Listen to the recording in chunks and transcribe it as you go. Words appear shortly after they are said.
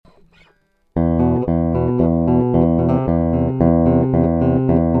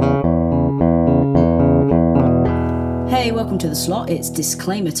welcome to The Slot. It's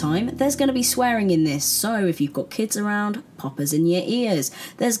disclaimer time. There's going to be swearing in this, so if you've got kids around, poppers in your ears.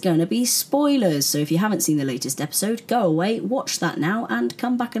 There's going to be spoilers, so if you haven't seen the latest episode, go away, watch that now, and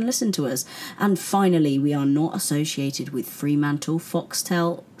come back and listen to us. And finally, we are not associated with Fremantle,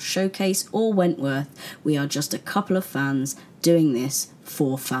 Foxtel, Showcase, or Wentworth. We are just a couple of fans doing this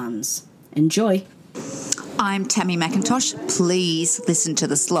for fans. Enjoy. I'm Tammy McIntosh. Please listen to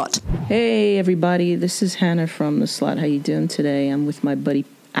The Slot. Hey everybody, this is Hannah from The Slot. How you doing today? I'm with my buddy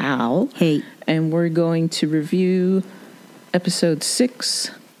Al. Hey. And we're going to review episode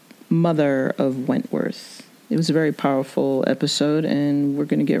 6, Mother of Wentworth. It was a very powerful episode, and we're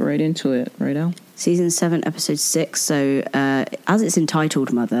going to get right into it. Right, Al? Season 7, episode 6. So, as it's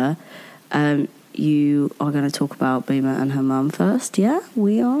entitled Mother, you are going to talk about Boomer and her mum first, yeah?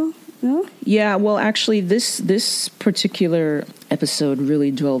 We are? Yeah, well, actually, this particular episode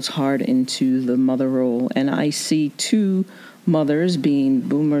really dwells hard into the mother role, and I see two mothers, being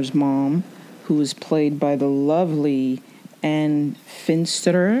Boomer's mom, who is played by the lovely Anne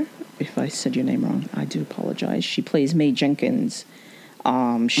Finsterer. If I said your name wrong, I do apologize. She plays Mae Jenkins.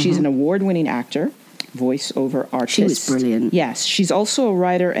 She's an award-winning actor, voice-over artist. She was brilliant. Yes, she's also a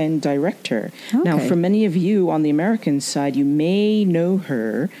writer and director. Okay. Now, for many of you on the American side, you may know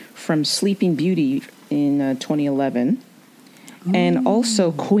her from Sleeping Beauty in 2011, and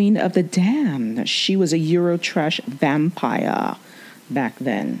also Queen of the Damned. She was a Eurotrash vampire back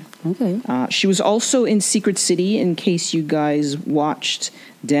then. Okay. She was also in Secret City, in case you guys watched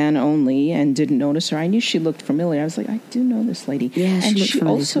Dan Only and didn't notice her. I knew she looked familiar. I was like, I do know this lady. Yeah, and she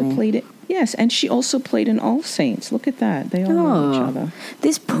also played it. Yes, and she also played in All Saints. Look at that. They all know each other.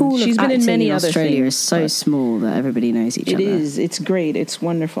 This pool She's of been acting in many other Australia things, is so small that everybody knows each other. It is. It's great. It's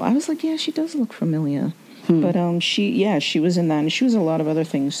wonderful. I was like, yeah, she does look familiar. But she was in that, and she was in a lot of other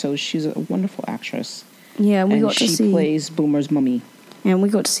things, so she's a wonderful actress. Yeah, she plays Boomer's mummy. Yeah, and we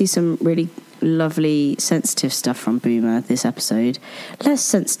got to see some really lovely, sensitive stuff from Boomer this episode. Less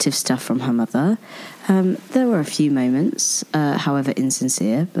sensitive stuff from her mother. There were a few moments, however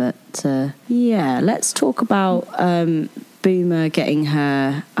insincere, but let's talk about Boomer getting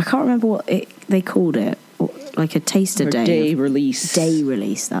her, I can't remember what they called it, like a taster day. Day release. Day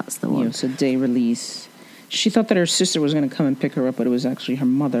release, that's the one. Yes, a day release. She thought that her sister was going to come and pick her up, but it was actually her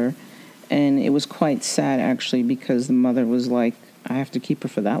mother. And it was quite sad, actually, because the mother was like, I have to keep her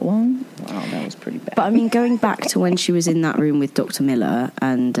for that long? Wow, that was pretty bad. But, I mean, going back to when she was in that room with Dr. Miller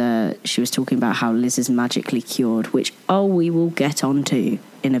and she was talking about how Liz is magically cured, which, we will get onto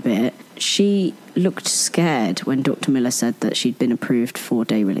in a bit. She looked scared when Dr. Miller said that she'd been approved for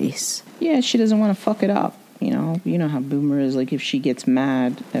day release. Yeah, she doesn't want to fuck it up. You know how Boomer is. Like, if she gets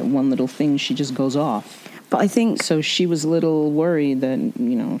mad at one little thing, she just goes off. But I think... So she was a little worried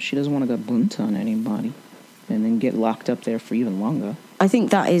that, she doesn't want to go bunt on anybody and then get locked up there for even longer. I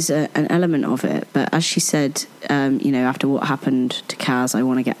think that is an element of it. But as she said, after what happened to Kaz, I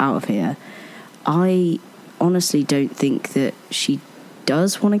want to get out of here. I honestly don't think that she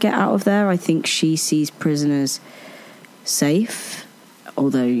does want to get out of there. I think she sees prisoners safe,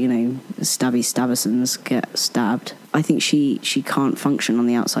 although, stabby Stabbersons get stabbed. I think she can't function on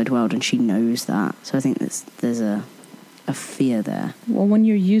the outside world, and she knows that. So I think there's a fear there. Well, when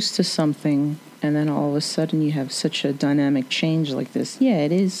you're used to something and then all of a sudden you have such a dynamic change like this,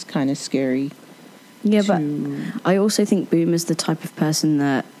 it is kind of scary. Yeah, but I also think Boomer's the type of person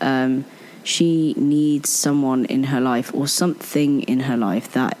that she needs someone in her life or something in her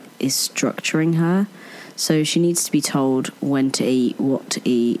life that is structuring her. So she needs to be told when to eat, what to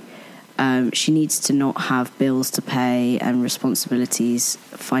eat. She needs to not have bills to pay and responsibilities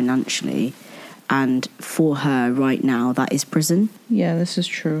financially. And for her right now, that is prison. Yeah, this is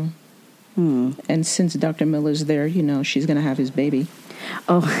true. And since Dr. Miller's there, she's going to have his baby.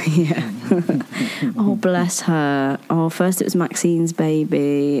 Oh, yeah. Oh, bless her. Oh, first it was Maxine's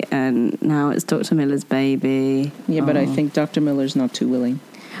baby, and now it's Dr. Miller's baby. Yeah, but I think Dr. Miller's not too willing.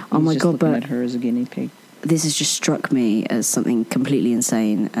 Oh, my God, but... at her as a guinea pig. This has just struck me as something completely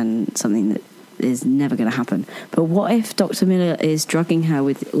insane and something that is never going to happen. But what if Dr. Miller is drugging her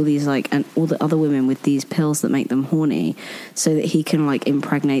with all these, and all the other women with these pills that make them horny so that he can,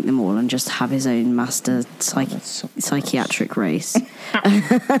 impregnate them all and just have his own master psychiatric race?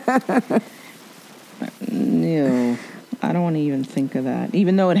 No, I don't want to even think of that.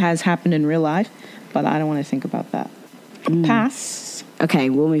 Even though it has happened in real life, but I don't want to think about that. Pass.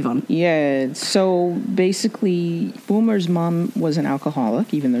 Okay, we'll move on. Yeah, so basically, Boomer's mom was an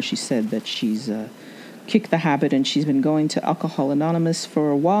alcoholic, even though she said that she's kicked the habit and she's been going to Alcohol Anonymous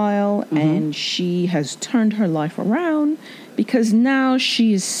for a while, and she has turned her life around because now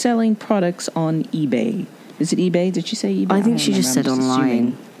she is selling products on eBay. Is it eBay? Did she say eBay? I think she just said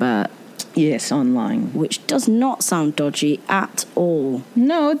online, but yes, online. Which does not sound dodgy at all.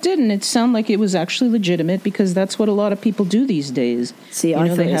 No, it didn't. It sounded like it was actually legitimate because that's what a lot of people do these days. See, I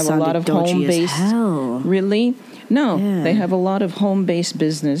thought they have a lot of home-based. Hell. Really? No, they have a lot of home-based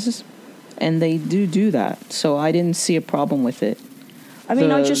business, and they do that. So I didn't see a problem with it. I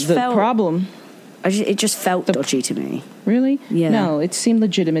mean, I just felt the problem. It just felt dodgy to me. Really? Yeah. No, it seemed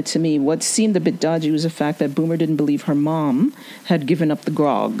legitimate to me. What seemed a bit dodgy was the fact that Boomer didn't believe her mom had given up the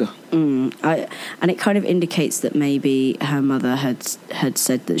grog. And it kind of indicates that maybe her mother had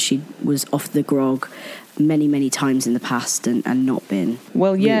said that she was off the grog many times in the past and not been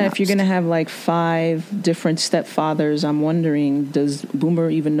well, yeah, relapsed. If you're going to have like 5 different stepfathers, I'm wondering, does Boomer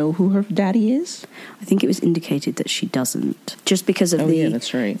even know who her daddy is? I think it was indicated that she doesn't. Just because of yeah,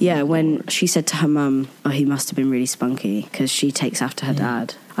 that's right. Yeah, when she said to her mum, he must have been really spunky, because she takes after her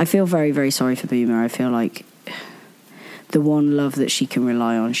dad. I feel very, very sorry for Boomer. I feel like the one love that she can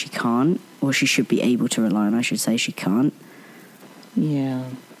rely on, she can't. Or she should be able to rely on, I should say, she can't. Yeah,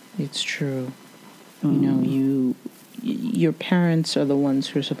 it's true. You know, your parents are the ones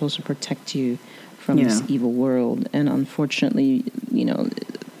who are supposed to protect you from this evil world. And unfortunately, you know,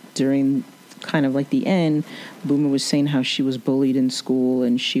 during kind of like the end, Boomer was saying how she was bullied in school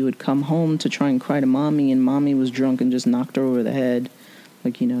and she would come home to try and cry to mommy, and mommy was drunk and just knocked her over the head.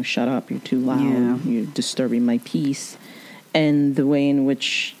 Like, you know, shut up, you're too loud, you're disturbing my peace. And the way in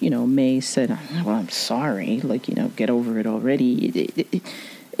which, you know, May said, well, I'm sorry, like, you know, get over it already.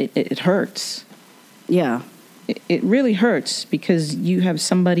 It hurts. Yeah. It really hurts because you have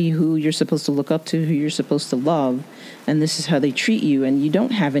somebody who you're supposed to look up to, who you're supposed to love, and this is how they treat you, and you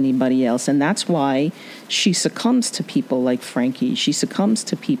don't have anybody else. And that's why she succumbs to people like Frankie. She succumbs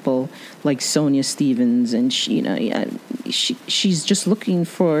to people like Sonia Stevens, and she's just looking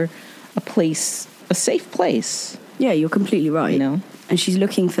for a place, a safe place. Yeah, you're completely right. You know? And she's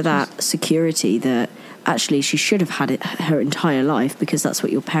looking for that security that actually she should have had it her entire life, because that's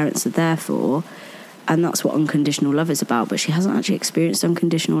what your parents are there for. And that's what unconditional love is about. But she hasn't actually experienced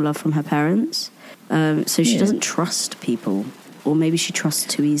unconditional love from her parents. So she doesn't trust people. Or maybe she trusts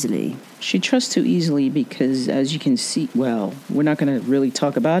too easily. She trusts too easily because, as you can see, well, we're not going to really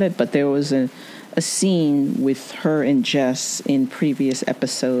talk about it, but there was a scene with her and Jess in previous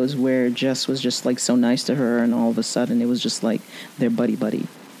episodes where Jess was just like so nice to her, and all of a sudden it was just like they're buddy-buddy.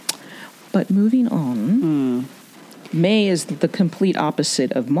 But moving on, May is the complete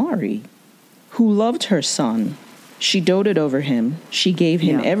opposite of Mari, who loved her son. She doted over him. She gave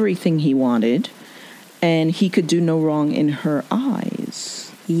him everything he wanted, and he could do no wrong in her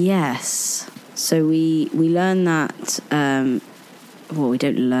eyes. Yes. So we learn that, well, we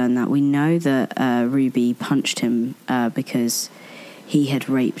don't learn that. We know that Ruby punched him because he had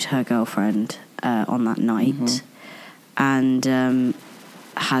raped her girlfriend on that night and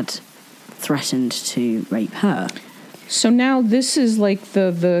had threatened to rape her. So now this is like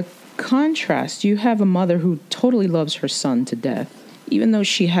the contrast. You have a mother who totally loves her son to death, even though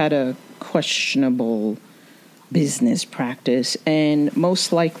she had a questionable business practice, and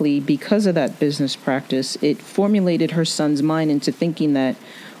most likely because of that business practice, it formulated her son's mind into thinking that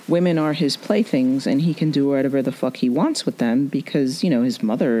women are his playthings and he can do whatever the fuck he wants with them because, you know, his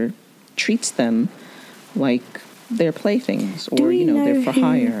mother treats them like they're playthings, or, you know, they're for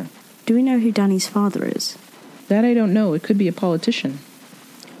hire. Do we know who Danny's father is? That I don't know. It could be a politician.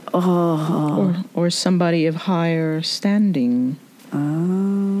 Or somebody of higher standing.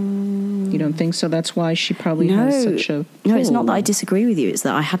 You don't think so? That's why she probably has such a pull. No, it's not that I disagree with you. It's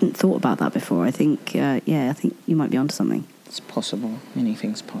that I hadn't thought about that before. I think, I think you might be onto something. It's possible.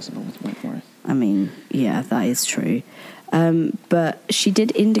 Anything's possible with Wentworth. I mean, yeah, that is true. But she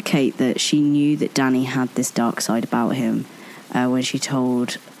did indicate that she knew that Danny had this dark side about him when she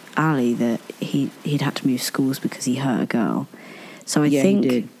told Ali that he'd had to move schools because he hurt a girl. So I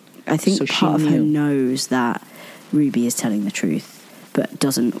think so part of her knows that Ruby is telling the truth, but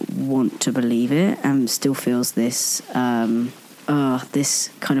doesn't want to believe it, and still feels this this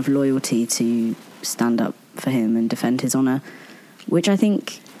kind of loyalty to stand up for him and defend his honour, which I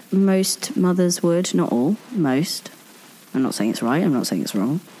think most mothers would. Not all, most. I'm not saying it's right, I'm not saying it's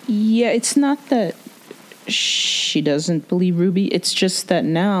wrong. Yeah, it's not that she doesn't believe Ruby, it's just that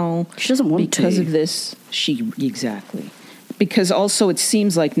now she doesn't want to. Because of this, exactly. Because also it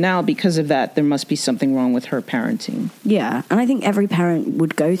seems like now, because of that, there must be something wrong with her parenting. Yeah, and I think every parent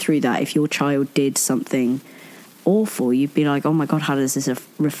would go through that. If your child did something awful, you'd be like, oh my God, how does this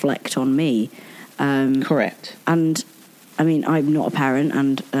reflect on me? Correct. And, I mean, I'm not a parent,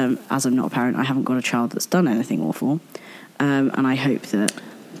 and as I'm not a parent, I haven't got a child that's done anything awful. And I hope that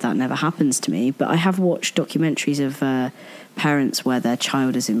that never happens to me. But I have watched documentaries of parents where their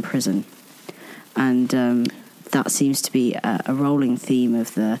child is in prison. And that seems to be a rolling theme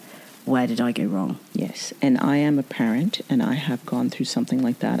of the where did I go wrong? Yes, and I am a parent, and I have gone through something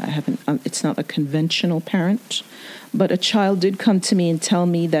like that. I haven't. It's not a conventional parent, but a child did come to me and tell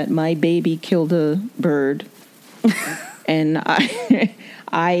me that my baby killed a bird, and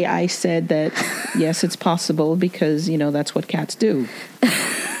I said that yes, it's possible because that's what cats do.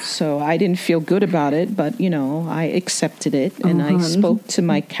 So I didn't feel good about it, but I accepted it, and I spoke to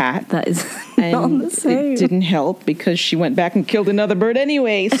my cat. That is and not the same. It didn't help because she went back and killed another bird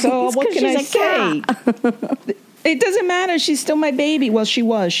anyway. So what can I say? It doesn't matter. She's still my baby. Well, she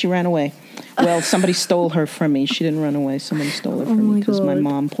was. She ran away. Well, somebody stole her from me. She didn't run away. Somebody stole her from me because my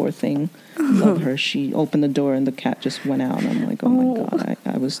mom, poor thing, love her. She opened the door and the cat just went out. And I'm like, oh my God.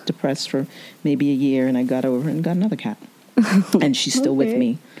 I was depressed for maybe a year, and I got over it and got another cat. And she's still with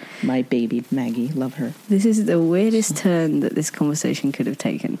me. My baby, Maggie. Love her. This is the weirdest turn that this conversation could have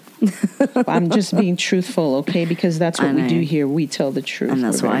taken. I'm just being truthful, okay? Because that's what we do here. We tell the truth. And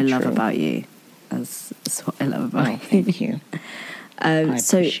that's what I love about you. That's what I love about you. Thank you. I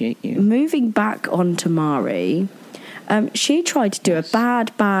appreciate you. Moving back on to Mari, she tried to do a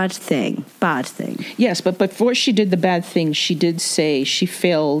bad thing. Bad thing. Yes, but before she did the bad thing, she did say she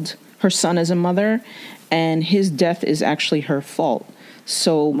failed her son as a mother, and his death is actually her fault.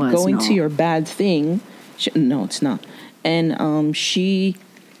 So going to your bad thing, no, it's not. And she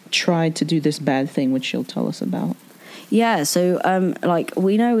tried to do this bad thing, which she'll tell us about. Yeah, so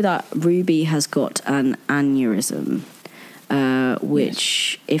we know that Ruby has got an aneurysm,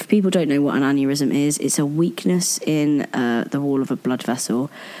 which, if people don't know what an aneurysm is, it's a weakness in the wall of a blood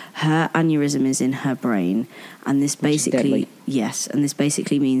vessel. Her aneurysm is in her brain, and this basically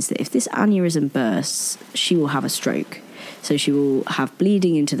means that if this aneurysm bursts, she will have a stroke. So she will have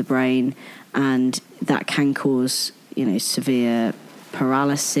bleeding into the brain, and that can cause, severe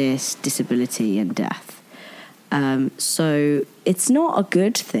paralysis, disability, and death. So it's not a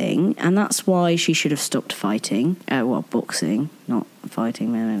good thing, and that's why she should have stopped fighting. Boxing, not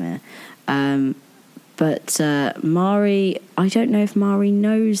fighting. But Mari, I don't know if Mari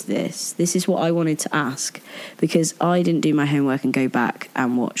knows this. This is what I wanted to ask, because I didn't do my homework and go back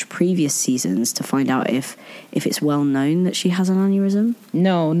and watch previous seasons to find out if it's well known that she has an aneurysm.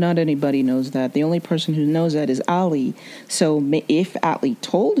 No, not anybody knows that. The only person who knows that is Ali. So if Ali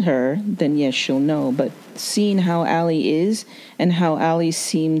told her, then yes, she'll know. But seeing how Ali is and how Ali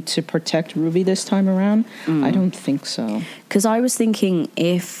seemed to protect Ruby this time around, I don't think so. Because I was thinking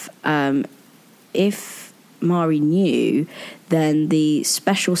if Mari knew, then the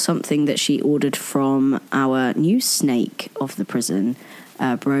special something that she ordered from our new snake of the prison,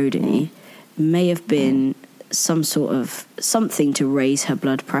 Brody, may have been some sort of something to raise her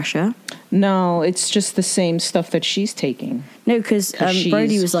blood pressure. No, it's just the same stuff that she's taking. No, because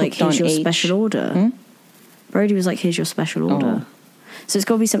Brody was like, here's your special order. Brody was like, here's your special order. So it's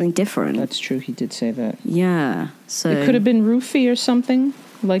got to be something different. That's true. He did say that. Yeah. So it could have been roofie or something,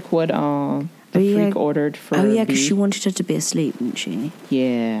 like what the freak ordered for her. Oh, yeah, because she wanted her to be asleep, didn't she?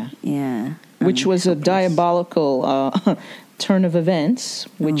 Yeah. Yeah. Which was a diabolical turn of events,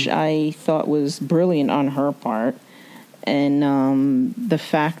 which I thought was brilliant on her part. And the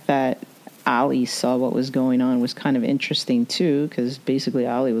fact that Ali saw what was going on was kind of interesting, too, because basically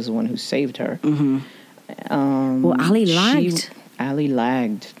Ali was the one who saved her. Mm-hmm. Ali lagged. Ali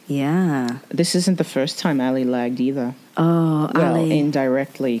lagged. Yeah. This isn't the first time Ali lagged either. Oh, well, Ali.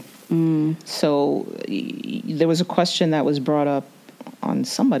 Indirectly. So there was a question that was brought up on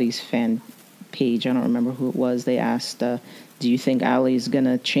somebody's fan page. I don't remember who it was. They asked, do you think Ali's going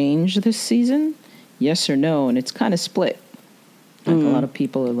to change this season? Yes or no? And it's kind of split. Like a lot of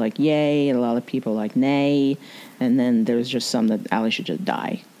people are like, yay, and a lot of people are like, nay. And then there's just some that Ali should just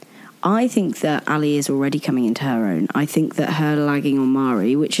die. I think that Ali is already coming into her own. I think that her lagging on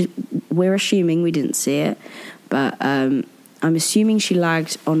Mari, which is, we're assuming, we didn't see it, but I'm assuming she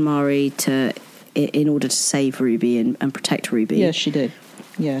lagged on Mari in order to save Ruby and protect Ruby. Yes, she did.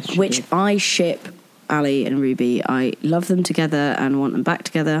 Yeah, she which did. I ship Ali and Ruby. I love them together and want them back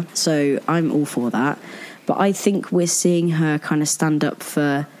together. So I'm all for that. But I think we're seeing her kind of stand up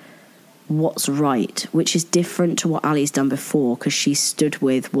for what's right, which is different to what Ali's done before, because she stood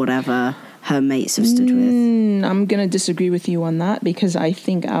with whatever her mates have stood with. I'm going to disagree with you on that, because I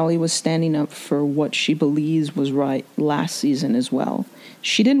think Ali was standing up for what she believes was right last season as well.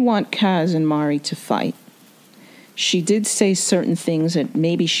 She didn't want Kaz and Mari to fight. She did say certain things that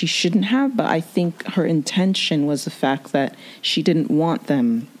maybe she shouldn't have, but I think her intention was the fact that she didn't want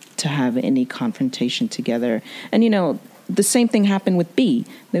them to have any confrontation together. And, the same thing happened with B.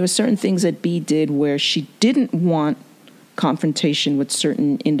 There were certain things that B did where she didn't want confrontation with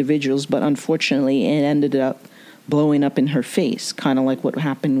certain individuals, but unfortunately it ended up blowing up in her face, kind of like what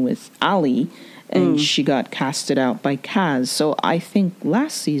happened with Ali, and she got casted out by Kaz. So I think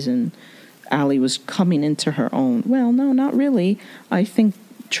last season Ali was coming into her own. Well, no, not really. I think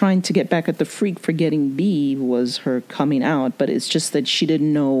trying to get back at the freak for getting B was her coming out, but it's just that she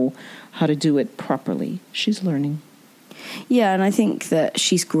didn't know how to do it properly. She's learning. Yeah, and I think that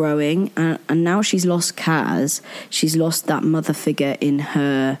she's growing, and now she's lost Kaz. She's lost that mother figure in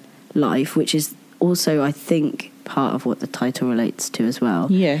her life, which is also, I think, part of what the title relates to as well.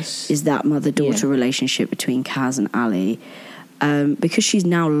 Yes. Is that mother-daughter relationship between Kaz and Ali. Because she's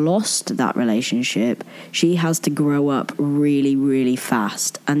now lost that relationship, she has to grow up really, really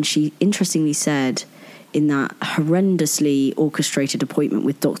fast. And she interestingly said in that horrendously orchestrated appointment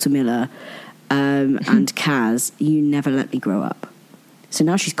with Dr. Miller and Kaz, you never let me grow up. So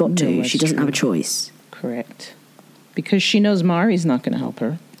now she's got to. She doesn't have a choice. Correct. Because she knows Mari's not going to help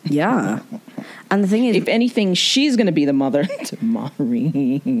her. Yeah. And the thing is, if anything, she's going to be the mother to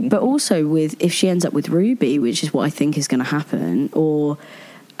Mari. But also if she ends up with Ruby, which is what I think is going to happen, or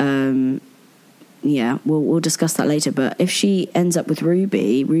we'll discuss that later. But if she ends up with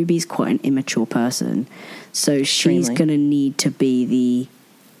Ruby's quite an immature person, so she's going to need to be the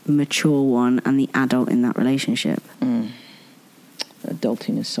mature one and the adult in that relationship.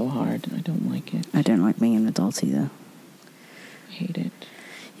 Adulting is so hard. I don't like it. I don't like being an adult either. I hate it.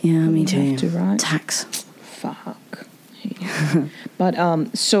 Yeah, me too. Have to, right? Tax. Fuck. But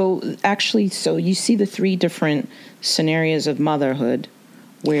so you see the three different scenarios of motherhood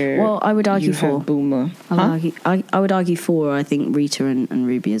where I would argue you have Boomer. I would argue for, I think, Rita and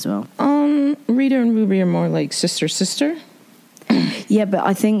Ruby as well. Rita and Ruby are more like sister. Yeah, but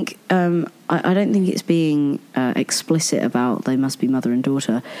I think I don't think it's being explicit about they must be mother and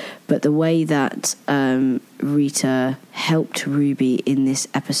daughter, but the way that Rita helped Ruby in this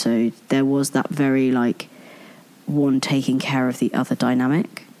episode, there was that very one taking care of the other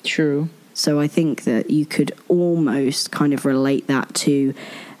dynamic. True. So I think that you could almost kind of relate that to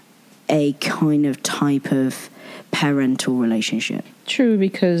a kind of type of parental relationship. True,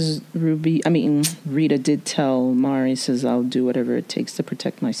 because Rita did tell Mari, says, I'll do whatever it takes to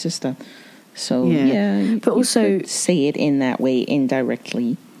protect my sister. So, but also could say it in that way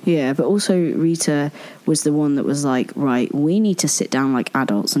indirectly. Yeah, but also Rita was the one that was like, right, we need to sit down like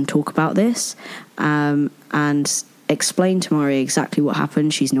adults and talk about this and explain to Mari exactly what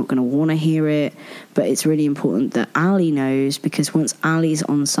happened. She's not going to want to hear it, but it's really important that Ali knows, because once Ali's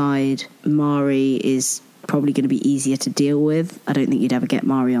on side, Mari is probably going to be easier to deal with. I don't think you'd ever get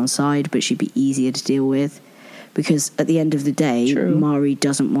Mari on side, but she'd be easier to deal with, because at the end of the day, Mari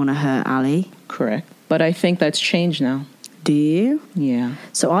doesn't want to hurt Ali. Correct. But I think that's changed now. Do you? Yeah.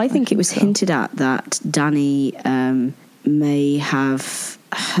 So I think it was hinted at that Danny may have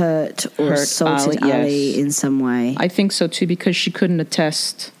hurt or assaulted Ali in some way. I think so too, because she couldn't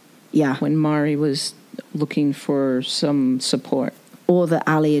attest when Mari was looking for some support. Or that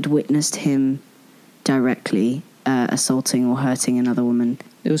Ali had witnessed him directly assaulting or hurting another woman.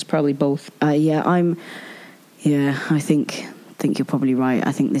 It was probably both. I think you're probably right.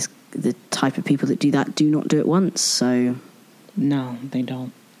 I think the type of people that do that do not do it once, so... No, they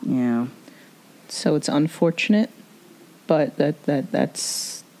don't. Yeah. So it's unfortunate, but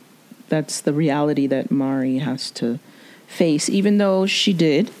that's the reality that Mari has to face, even though she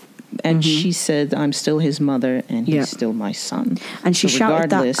did, and she said, I'm still his mother, and he's still my son. And she shouted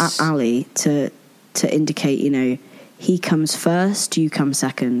that at Ali to indicate, he comes first, you come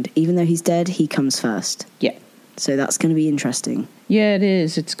second. Even though he's dead, he comes first. Yeah. So that's going to be interesting. Yeah, it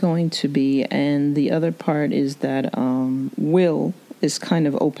is. It's going to be. And the other part is that Will is kind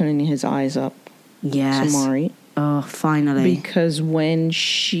of opening his eyes up to Mari. Oh, finally. Because when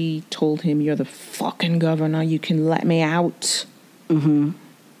she told him, you're the fucking governor, you can let me out. Mm-hmm.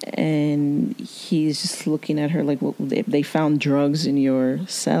 And he's just looking at her like, well, if they found drugs in your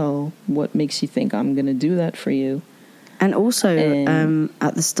cell, what makes you think I'm going to do that for you? And also,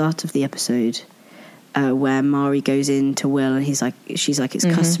 at the start of the episode... where Mari goes in to Will and she's like, it's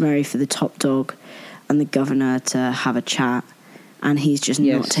customary for the top dog and the governor to have a chat, and he's just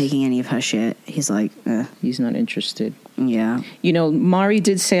not taking any of her shit. He's like, he's not interested. Yeah. Mari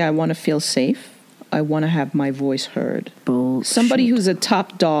did say, I want to feel safe. I want to have my voice heard. Bullshit. Somebody who's a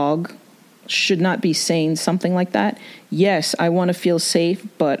top dog should not be saying something like that. Yes, I want to feel safe,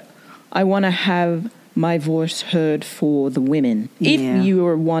 but I want to have my voice heard for the women. If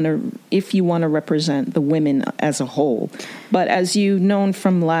you want to represent the women as a whole. But as you've known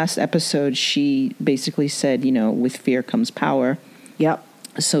from last episode, she basically said, with fear comes power. Yep.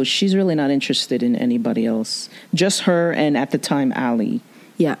 So she's really not interested in anybody else. Just her and at the time, Ali.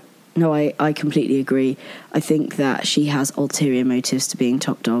 Yeah. No, I completely agree. I think that she has ulterior motives to being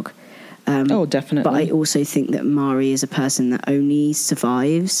top dog. Definitely. But I also think that Mari is a person that only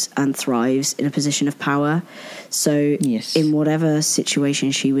survives and thrives in a position of power. So in whatever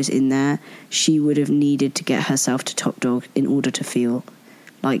situation she was in there, she would have needed to get herself to top dog in order to feel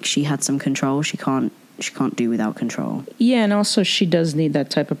like she had some control. She can't do without control. Yeah, and also she does need that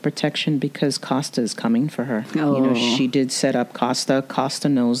type of protection because Costa is coming for her. Oh. She did set up Costa. Costa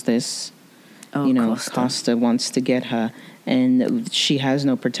knows this. Costa wants to get her, and she has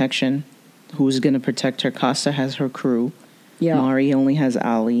no protection. Who's going to protect her? Costa has her crew. Yeah. Mari only has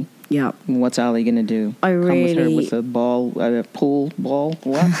Ali. Yeah. What's Ali going to do? Come with her with a ball, pool ball?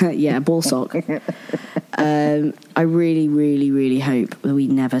 What? Yeah, ball sock. I really, really, really hope that we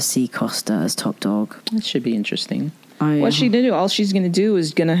never see Costa as top dog. That should be interesting. What's she going to do? All she's going to do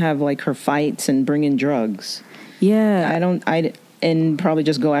is going to have like her fights and bring in drugs. Yeah. And probably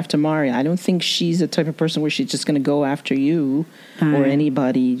just go after Mari. I don't think she's the type of person where she's just going to go after you or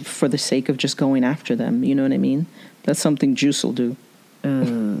anybody for the sake of just going after them. You know what I mean? That's something Juice will do.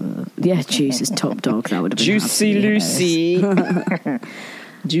 Yeah, Juice is top dog. That would have been Juicy Lucy.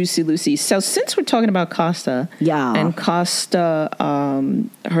 Juicy Lucy. So since we're talking about Costa, and Costa,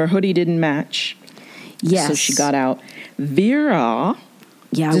 her hoodie didn't match. Yes. So she got out. Vera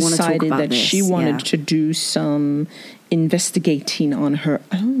decided that she wanted to do some investigating on her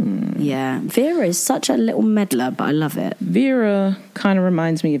own. Yeah. Vera is such a little meddler, but I love it. Vera kind of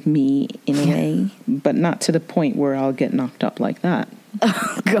reminds me of me in a way, but not to the point where I'll get knocked up like that.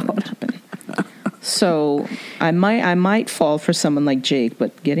 Oh, God. So I might fall for someone like Jake,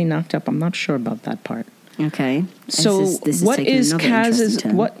 but getting knocked up, I'm not sure about that part. Okay. So what is Kaz's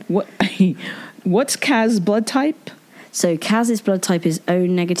what's Kaz's blood type? So Kaz's blood type is O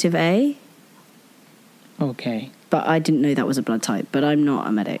negative A. Okay. But I didn't know that was a blood type, but I'm not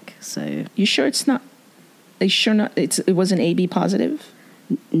a medic, so... You sure it's not... Are you sure not... It wasn't AB positive?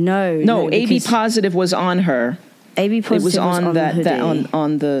 No, AB positive was on her. AB positive was on the hoodie.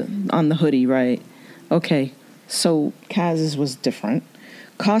 on the hoodie, right. Okay. So Kaz's was different.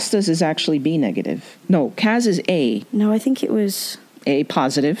 Costa's is actually B negative. No, Kaz is A. No, I think it was... A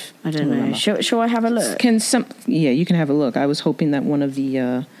positive. I don't know. Shall I have a look? Yeah, you can have a look. I was hoping that one of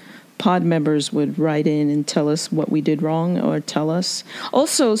the... pod members would write in and tell us what we did wrong or tell us.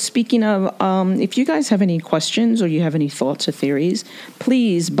 Also, speaking of, if you guys have any questions or you have any thoughts or theories,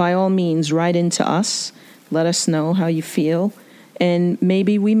 please, by all means, write into us. Let us know how you feel. And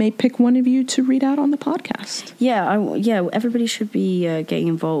maybe we may pick one of you to read out on the podcast. Yeah, everybody should be getting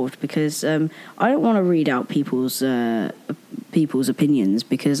involved because I don't want to read out people's opinions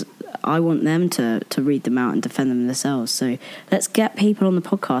because I want them to read them out and defend them themselves. So let's get people on the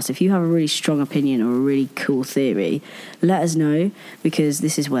podcast. If you have a really strong opinion or a really cool theory, let us know because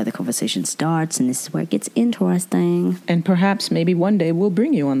this is where the conversation starts and this is where it gets interesting. And perhaps maybe one day we'll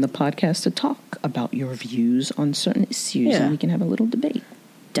bring you on the podcast to talk about your views on certain issues and we can have a little debate.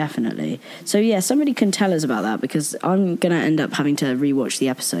 Definitely. So yeah, somebody can tell us about that because I'm going to end up having to rewatch the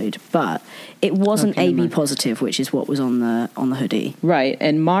episode. But it wasn't AB positive, which is what was on the hoodie. Right,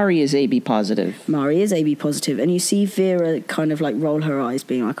 and Mari is AB positive. Mari is AB positive, and you see Vera kind of like roll her eyes,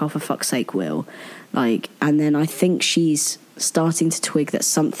 being like, "Oh, for fuck's sake, Will!" Like, and then I think she's starting to twig that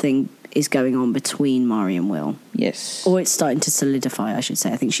something is going on between Mari and Will. Yes. Or it's starting to solidify, I should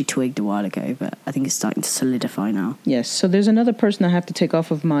say. I think she twigged a while ago, but I think it's starting to solidify now. Yes. So there's another person I have to take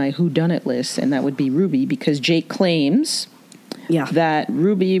off of my whodunit list, and that would be Ruby, because Jake claims that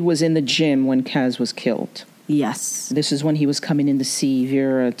Ruby was in the gym when Kaz was killed. Yes. This is when he was coming in to see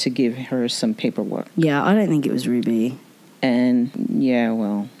Vera to give her some paperwork. Yeah, I don't think it was Ruby. And, yeah,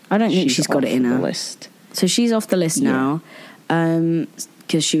 well... I don't think she's got it in her list. So she's off the list now.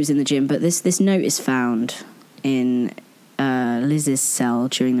 Because she was in the gym, but this note is found in Liz's cell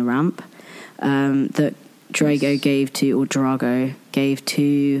during the ramp that Drago gave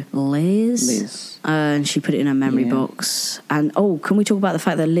to Liz. And she put it in her memory box. And can we talk about the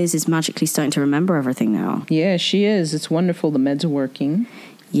fact that Liz is magically starting to remember everything now? Yeah, she is. It's wonderful. The meds are working.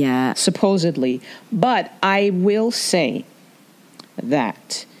 Yeah. Supposedly. But I will say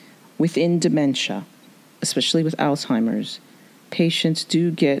that within dementia, especially with Alzheimer's, patients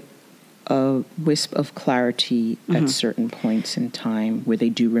do get a wisp of clarity at certain points in time where they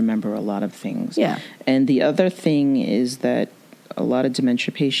do remember a lot of things. Yeah. And the other thing is that a lot of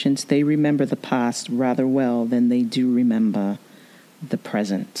dementia patients, they remember the past rather well than they do remember the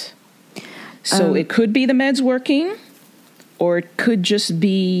present. So it could be the meds working, or it could just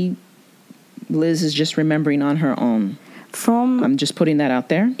be Liz is just remembering on her own. I'm just putting that out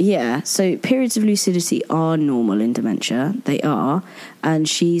there. Yeah, so periods of lucidity are normal in dementia. They are. And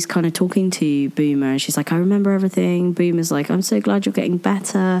she's kind of talking to Boomer, and she's like, I remember everything. Boomer's like, I'm so glad you're getting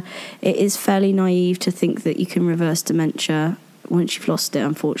better. It is fairly naive to think that you can reverse dementia. Once you've lost it,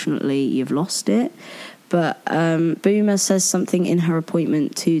 unfortunately, you've lost it. But Boomer says something in her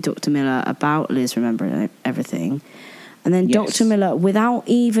appointment to Dr. Miller about Liz remembering everything. And then Dr. Miller, without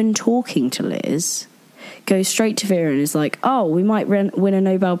even talking to Liz, goes straight to Vera and is like, oh, we might win a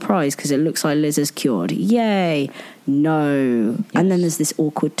Nobel Prize because it looks like Liz is cured. Yay. No. Yes. And then there's this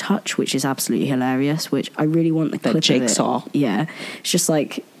awkward touch, which is absolutely hilarious, which I really want the clip of Jake it. saw. Yeah. It's just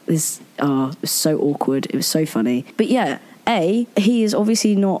like this, it was so awkward. It was so funny. But yeah, he has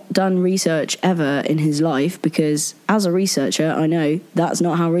obviously not done research ever in his life, because as a researcher, I know that's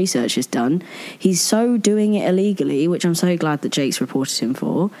not how research is done. He's so doing it illegally, which I'm so glad that Jake's reported him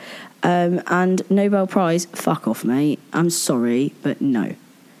for. And Nobel Prize, fuck off, mate. I'm sorry, but no.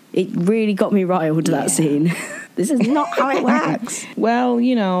 It really got me riled, that scene. This is not how it works. Well,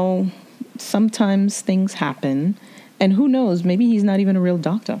 you know, sometimes things happen. And who knows, maybe he's not even a real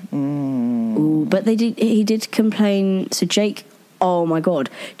doctor. Ooh, but he did complain. So Jake, oh my God.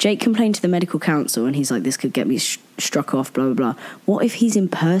 Jake complained to the medical council, and he's like, this could get me struck off, blah, blah, blah. What if he's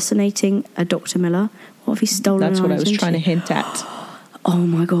impersonating a Dr. Miller? What if he's stolen That's our what I was identity? trying to hint at. Oh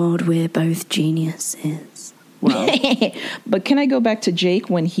my God, we're both geniuses. Well, but can I go back to Jake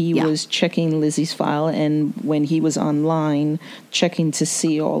when he was checking Lizzie's file, and when he was online checking to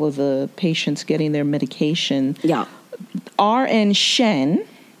see all of the patients getting their medication? Yeah. R.N. Shen,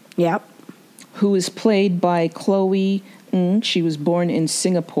 who is played by Chloe Ng. She was born in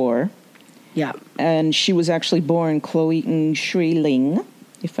Singapore. Yeah. And she was actually born Chloe Ng Shui Ling.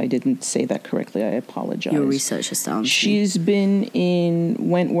 If I didn't say that correctly, I apologize. Your research astounds me. She's been in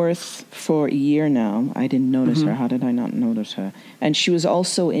Wentworth for a year now. I didn't notice her. How did I not notice her? And she was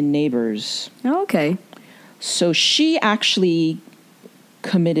also in Neighbors. Oh, okay. So she actually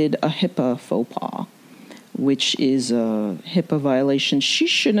committed a HIPAA faux pas, which is a HIPAA violation. She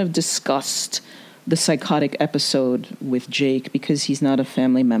shouldn't have discussed the psychotic episode with Jake because he's not a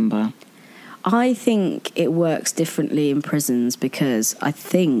family member. I think it works differently in prisons, because I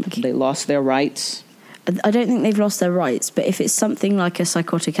think they lost their rights. I don't think they've lost their rights, but if it's something like a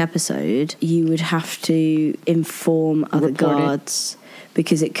psychotic episode, you would have to inform other guards,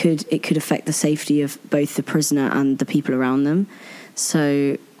 because it could affect the safety of both the prisoner and the people around them.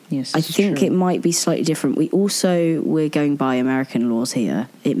 So yes, I think it might be slightly different. We're going by American laws here.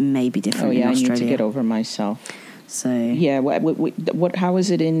 It may be different in Australia. I need to get over myself. So yeah, what? How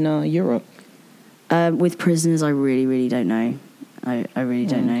is it in Europe? With prisoners, I really, really don't know. I really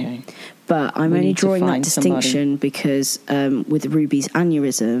don't know. But I'm only drawing that distinction because with Ruby's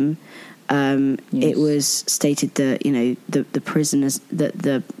aneurysm, it was stated that, you know, the prisoners, that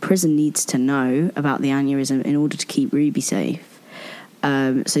the prison needs to know about the aneurysm in order to keep Ruby safe.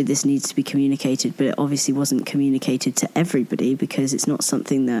 So this needs to be communicated, but it obviously wasn't communicated to everybody because it's not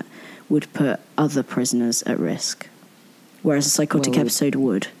something that would put other prisoners at risk. Whereas a psychotic episode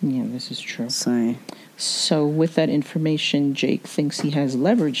would. Yeah, this is true. So with that information, Jake thinks he has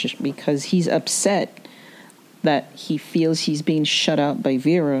leverage because he's upset that he feels he's being shut out by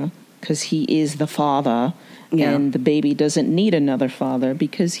Vera because he is the father, and the baby doesn't need another father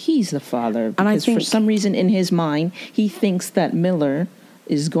because he's the father. Because and I think, for some reason in his mind, he thinks that Miller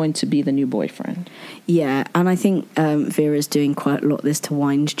is going to be the new boyfriend. Yeah, and I think Vera's doing quite a lot of this to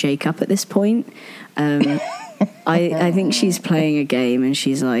wind Jake up at this point. I think she's playing a game, and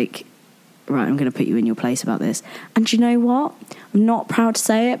she's like, right, I'm going to put you in your place about this. And you know what? I'm not proud to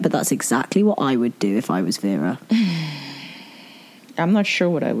say it, but that's exactly what I would do if I was Vera. I'm not sure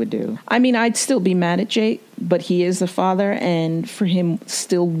what I would do. I mean, I'd still be mad at Jake, but he is the father, and for him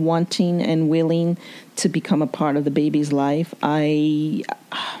still wanting and willing to become a part of the baby's life, I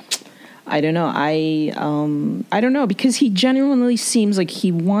don't know. I don't know, because he genuinely seems like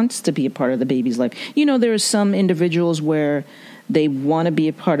he wants to be a part of the baby's life. You know, there are some individuals where they want to be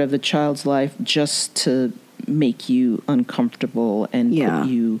a part of the child's life just to make you uncomfortable and put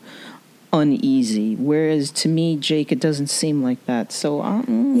you uneasy. Whereas to me, Jake, it doesn't seem like that. So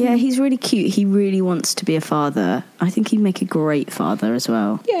yeah, he's really cute. He really wants to be a father. I think he'd make a great father as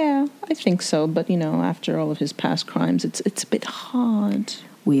well. Yeah, I think so. But you know, after all of his past crimes, it's a bit hard.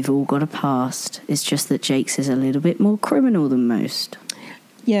 We've all got a past. It's just that Jake's is a little bit more criminal than most.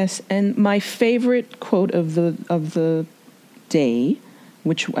 Yes, and my favorite quote of the day,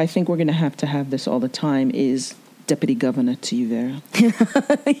 which I think we're going to have this all the time, is Deputy Governor to you, Vera.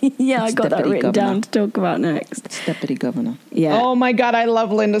 Yeah, I got that written down to talk about next. It's Deputy Governor. Yeah. Oh my God, I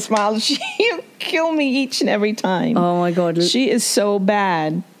love Linda Smiles. She'll kill me each and every time. Oh my God. She is so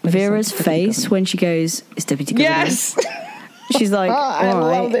bad. Vera's face when she goes, it's Deputy Governor. Yes. She's like, I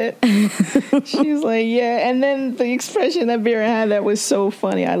loved it. She's like, yeah. And then the expression that Vera had, that was so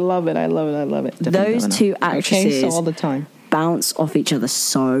funny. I love it. Deputy Those Governor. two actresses all the time bounce off each other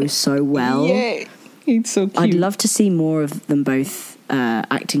so well. Yeah. It's so cute. I'd love to see more of them both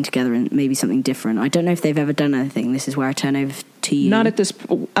acting together and maybe something different. I don't know if they've ever done anything. This is where I turn over to you. Not at this.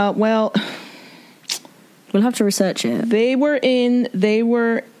 Well, we'll have to research it. They weren't in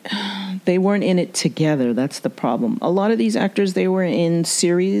it together. That's the problem. A lot of these actors, they were in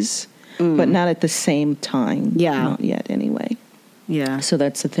series, but not at the same time. Yeah. Not yet, anyway. Yeah. So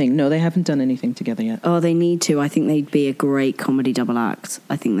that's the thing. No, they haven't done anything together yet. Oh, they need to. I think they'd be a great comedy double act.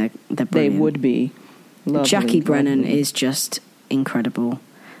 I think they're brilliant. They would be. Lovely, Jackie Brennan lovely. is just incredible.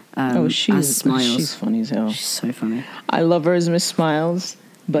 She's Smiles. She's funny as hell. She's so funny. I love her as Miss Smiles,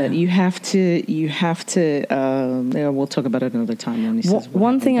 but you have to. We'll talk about it another time. When he says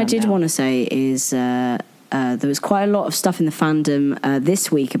One thing I did want to say is there was quite a lot of stuff in the fandom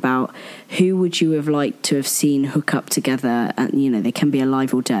this week about who would you have liked to have seen hook up together. And they can be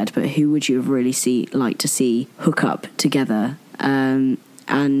alive or dead, but who would you have really liked to see hook up together?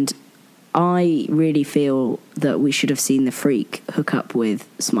 And I really feel that we should have seen the Freak hook up with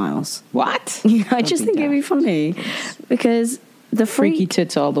Smiles. What? Yeah, I just think it'd be funny because the Freaky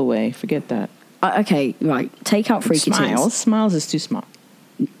tits all the way. Forget that. Okay, right. Take out Freaky Smiles. tits. Smiles is too smart.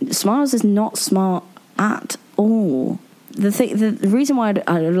 Smiles is not smart at all. The reason why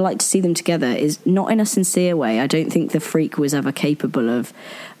I'd like to see them together is not in a sincere way. I don't think the Freak was ever capable of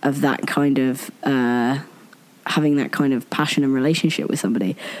that kind of having that kind of passion and relationship with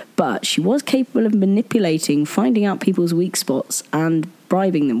somebody, but she was capable of manipulating, finding out people's weak spots and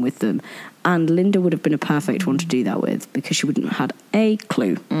bribing them with them, and Linda would have been a perfect one to do that with because she wouldn't have had a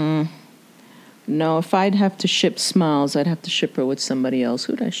clue. No, if I'd have to ship Smiles, I'd have to ship her with somebody else.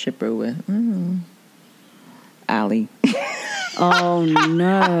 Who'd I ship her with? Allie. Oh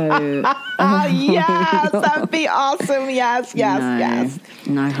no. Yes, that'd be awesome. Yes.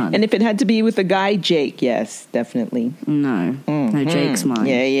 No, honey. And if it had to be with a guy, Jake, yes, definitely. No, Jake's mine.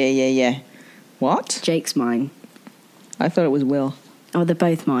 Yeah. What? Jake's mine. I thought it was Will. Oh, they're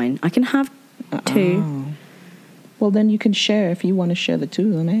both mine. I can have two. Well, then you can share if you want to share the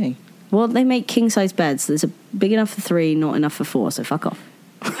two, then hey. Well, they make king-size beds. There's a big enough for 3, not enough for 4, so fuck off.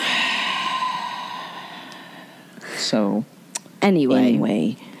 So,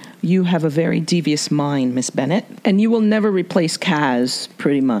 anyway, you have a very devious mind, Miss Bennett, and you will never replace Kaz,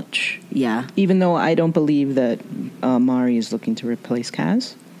 pretty much. Yeah. Even though I don't believe that Mari is looking to replace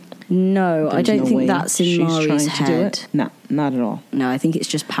Kaz. No, I don't think that's in Mari's head. No, not at all. No, I think it's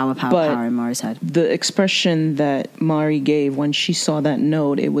just power in Mari's head. The expression that Mari gave when she saw that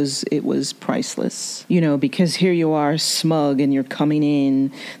note, it was priceless. Because here you are, smug, and you're coming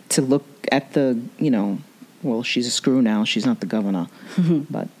in to look at the, well, she's a screw now. She's not the governor,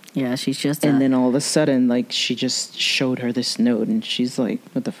 but yeah, she's just. And then all of a sudden, she just showed her this note, and she's like,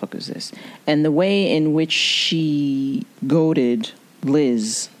 "What the fuck is this?" And the way in which she goaded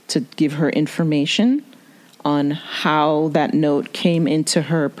Liz to give her information on how that note came into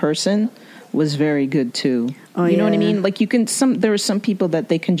her person was very good too. Oh, you know what I mean? There are some people that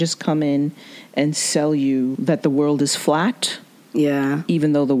they can just come in and sell you that the world is flat. Yeah.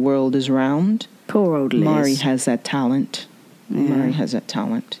 Even though the world is round. Poor old Liz. Mari has that talent. Yeah. Mari has that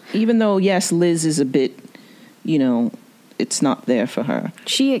talent. Even though, yes, Liz is a bit, it's not there for her.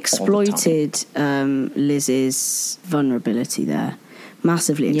 She exploited Liz's vulnerability there.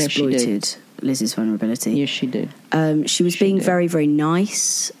 Massively exploited Liz's vulnerability. Yes, she did. She was being very, very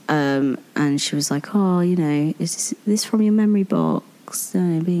nice. And she was like, is this from your memory box?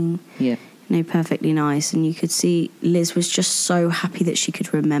 Being... Yeah. Perfectly nice. And you could see Liz was just so happy that she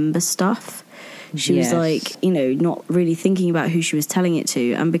could remember stuff. She was like, not really thinking about who she was telling it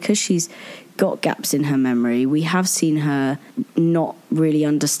to. And because she's got gaps in her memory, we have seen her not really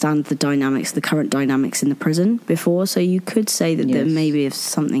understand the current dynamics in the prison before. So you could say that there may be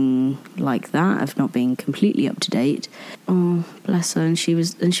something like that of not being completely up to date. Oh, bless her. And she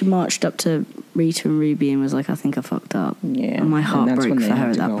marched up to Rita and Ruby and was like, I think I fucked up. Yeah. And my heart broke for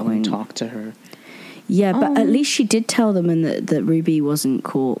her at that point. Talk to her. Yeah, but at least she did tell them and that Ruby wasn't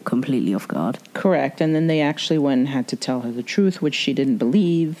caught completely off guard. Correct. And then they actually went and had to tell her the truth, which she didn't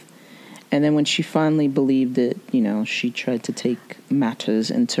believe. And then when she finally believed it, she tried to take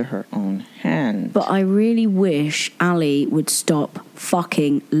matters into her own hand. But I really wish Ali would stop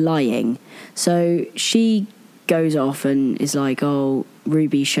fucking lying. So she goes off and is like, oh,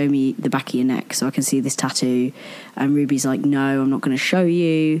 Ruby, show me the back of your neck so I can see this tattoo. And Ruby's like, no, I'm not going to show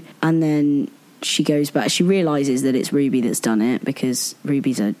you. And then she goes back. She realises that it's Ruby that's done it because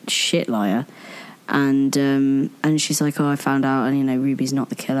Ruby's a shit liar. And she's like, oh, I found out, and Ruby's not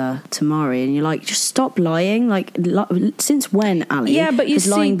the killer to Mari. And you're like, just stop lying. Like, since when, Ali? Yeah, but has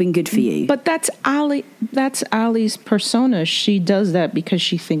lying been good for you? But that's Ali. That's Ali's persona. She does that because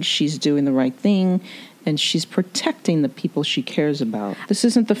she thinks she's doing the right thing, and she's protecting the people she cares about. This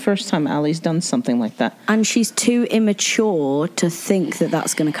isn't the first time Ali's done something like that. And she's too immature to think that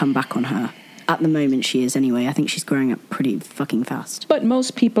that's going to come back on her. At the moment she is anyway. I think she's growing up pretty fucking fast. But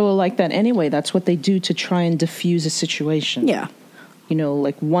most people are like that anyway. That's what they do to try and diffuse a situation. Yeah.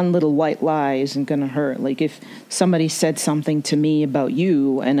 Like one little white lie isn't going to hurt. Like if somebody said something to me about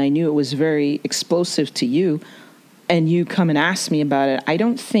you and I knew it was very explosive to you and you come and ask me about it, I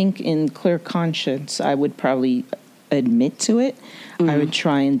don't think in clear conscience I would probably admit to it. I would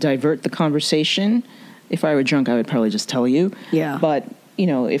try and divert the conversation. If I were drunk, I would probably just tell you. Yeah. But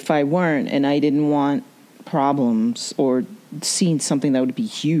if I weren't and I didn't want problems or seen something that would be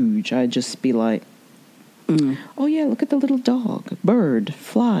huge, I'd just be like, oh, yeah, look at the little dog, bird,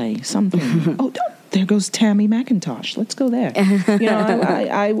 fly, something. Oh, there goes Tammy McIntosh. Let's go there.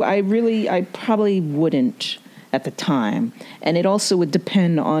 I probably wouldn't at the time. And it also would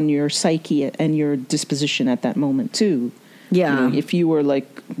depend on your psyche and your disposition at that moment, too. Yeah. If you were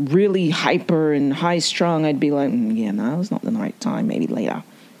like really hyper and high strung, I'd be like, no, it's not the right time. Maybe later.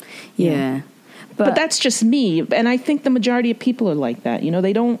 Yeah. But that's just me. And I think the majority of people are like that.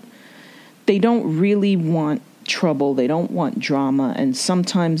 They don't really want trouble. They don't want drama. And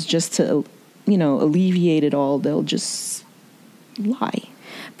sometimes just to, alleviate it all, they'll just lie.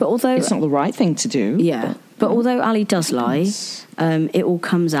 But although it's not the right thing to do. Yeah. But although Ali does lie, it all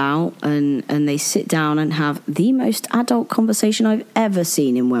comes out and they sit down and have the most adult conversation I've ever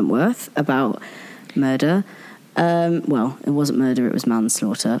seen in Wentworth about murder. Well, it wasn't murder, it was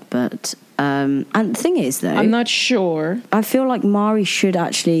manslaughter. But and the thing is, though, I'm not sure. I feel like Mari should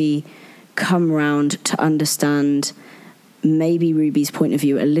actually come round to understand maybe Ruby's point of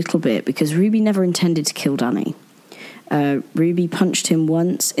view a little bit, because Ruby never intended to kill Danny. Ruby punched him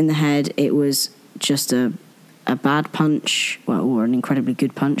once in the head. It was just a bad punch, or an incredibly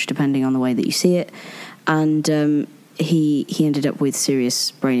good punch, depending on the way that you see it. And he ended up with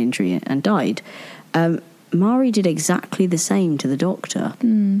serious brain injury and died. Mari did exactly the same to the doctor.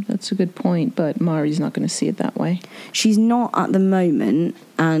 That's a good point, but Mari's not going to see it that way. She's not at the moment,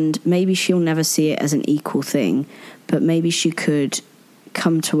 and maybe she'll never see it as an equal thing, but maybe she could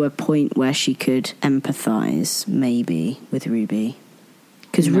come to a point where she could empathise, maybe, with Ruby.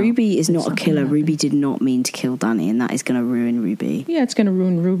 Because Ruby is not a killer. Ruby did not mean to kill Danny, and that is going to ruin Ruby. Yeah, it's going to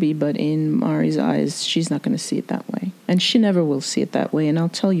ruin Ruby, but in Mari's eyes, she's not going to see it that way. And she never will see it that way, and I'll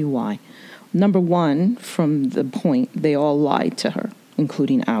tell you why. Number one, from the point, they all lied to her,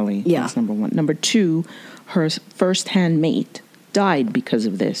 including Ali. Yeah. That's number one. Number two, her first-hand mate died because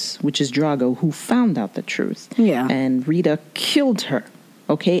of this, which is Drago, who found out the truth. Yeah. And Rita killed her,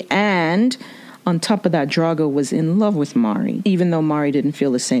 okay? And on top of that, Drago was in love with Mari. Even though Mari didn't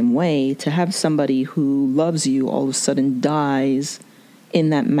feel the same way, to have somebody who loves you all of a sudden dies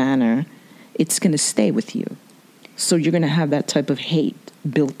in that manner, it's going to stay with you. So you're going to have that type of hate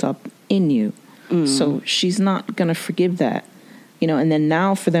built up in you. So she's not going to forgive that. And then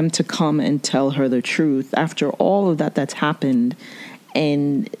now for them to come and tell her the truth after all of that's happened,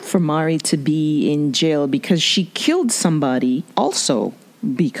 and for Mari to be in jail because she killed somebody also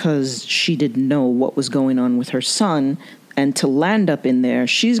because she didn't know what was going on with her son, and to land up in there,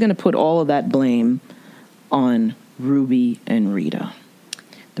 she's going to put all of that blame on Ruby and Rita.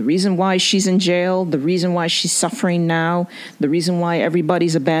 The reason why she's in jail, the reason why she's suffering now, the reason why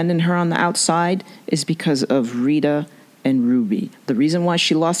everybody's abandoned her on the outside is because of Rita and Ruby. The reason why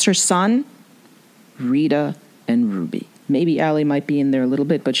she lost her son, Rita and Ruby. Maybe Ali might be in there a little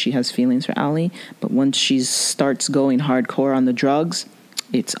bit, but she has feelings for Ali. But once she starts going hardcore on the drugs,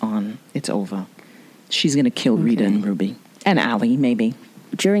 it's on. It's over. She's going to kill Rita and Ruby. And Ali, maybe.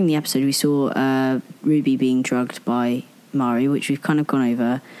 During the episode, we saw Ruby being drugged by Mari, which we've kind of gone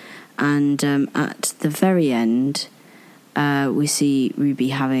over. And at the very end, we see Ruby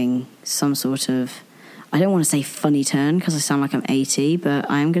having some sort of, I don't want to say funny turn because I sound like I'm 80, but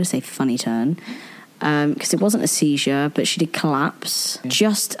I am going to say funny turn. because it wasn't a seizure, but she did collapse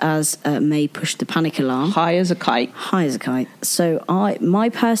just as May pushed the panic alarm. High as a kite. So my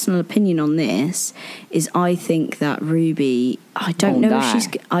personal opinion on this is I think that Ruby, I don't know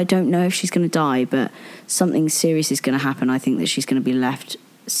if she's going to die, but something serious is going to happen. I think that she's going to be left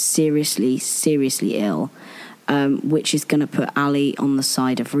seriously ill. Which is going to put Ali on the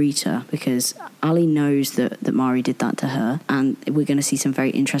side of Rita, because Ali knows that Mari did that to her, and we're going to see some very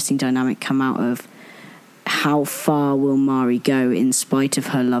interesting dynamic come out of how far will Mari go in spite of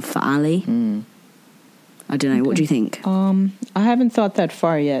her love for Ali. I don't know. Okay. What do you think? I haven't thought that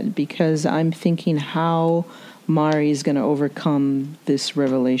far yet, because I'm thinking how Mari is going to overcome this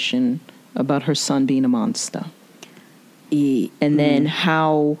revelation about her son being a monster. And then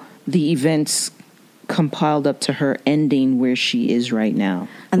how the events compiled up to her ending where she is right now.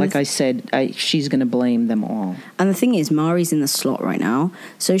 And like I said, she's going to blame them all. And the thing is, Mari's in the slot right now,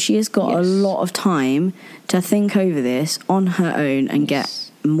 so she has got a lot of time to think over this on her own and get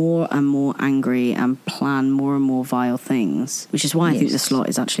more and more angry and plan more and more vile things, which is why I think the slot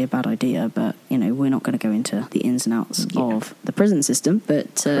is actually a bad idea. But, we're not going to go into the ins and outs of the prison system.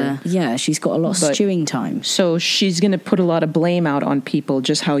 But, she's got a lot of stewing time. So she's going to put a lot of blame out on people,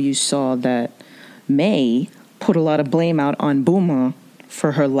 just how you saw that May put a lot of blame out on Boomer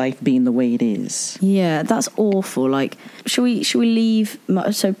for her life being the way it is. Yeah, that's awful. Like, should we leave?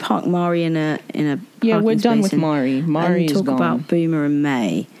 So park Mari in a we're done with Mari. Mari is gone. Talk about Boomer and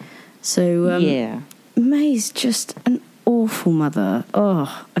May. So May's just an awful mother.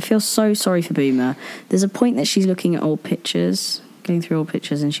 Oh, I feel so sorry for Boomer. There's a point that she's looking at old pictures, going through old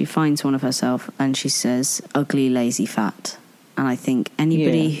pictures, and she finds one of herself, and she says, "Ugly, lazy, fat." And I think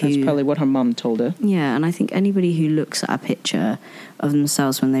anybody who... that's probably what her mum told her. Yeah, and I think anybody who looks at a picture of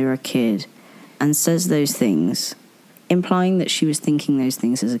themselves when they were a kid and says those things, implying that she was thinking those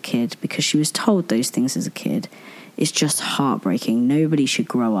things as a kid because she was told those things as a kid, is just heartbreaking. Nobody should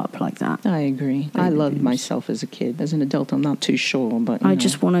grow up like that. I agree. I loved myself as a kid. As an adult, I'm not too sure, but... I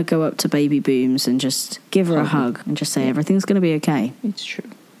just want to go up to Baby Booms and just give her a hug and just say everything's going to be okay. It's true.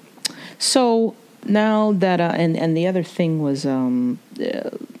 So... now that and the other thing was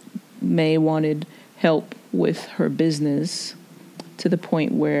May wanted help with her business to the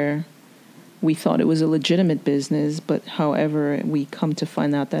point where we thought it was a legitimate business, but however we come to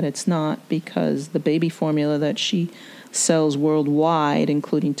find out that it's not, because the baby formula that she sells worldwide,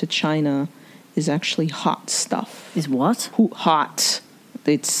 including to China, is actually hot stuff. Is what? Hot.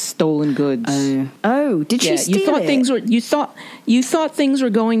 It's stolen goods. Oh, did she steal it? You thought things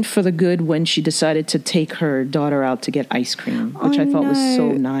were going for the good when she decided to take her daughter out to get ice cream, which I thought was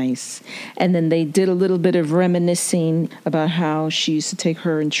so nice. And then they did a little bit of reminiscing about how she used to take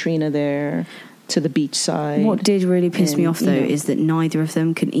her and Trina there to the beach side. What did really piss me off, though, is that neither of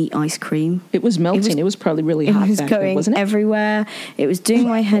them can eat ice cream. It was melting. It was probably really hot. It was going everywhere. It was doing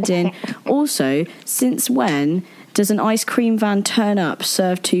my head in. Also, since when does an ice cream van turn up,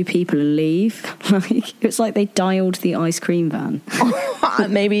 serve two people and leave? It's like they dialed the ice cream van.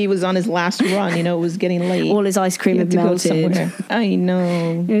 Maybe he was on his last run, it was getting late. All his ice cream had melted. I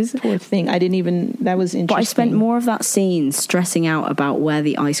know. Poor thing. That was interesting. But I spent more of that scene stressing out about where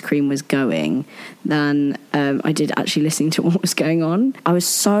the ice cream was going than I did actually listening to what was going on. I was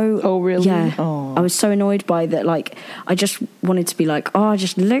so... Oh, really? Yeah. Oh. I was so annoyed by that. Like, I just wanted to be like,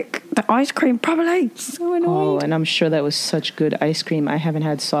 just lick the ice cream properly. So annoyed. Oh, and I'm sure that was such good ice cream. I haven't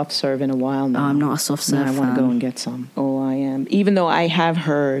had soft serve in a while now. I'm not a soft serve fan. I want to go and get some. Oh, I am. Even though I have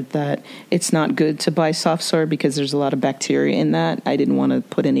heard that it's not good to buy soft serve because there's a lot of bacteria in that. I didn't want to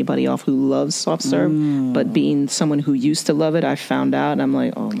put anybody off who loves soft serve. But being someone who used to love it, I found out. And I'm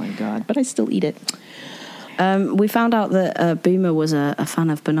like, oh, my God. But I still eat it. We found out that Boomer was a fan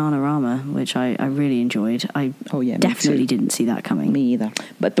of Bananarama, which I really enjoyed. I definitely didn't see that coming. Me either.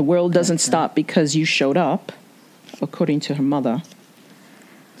 But the world doesn't stop because you showed up, according to her mother.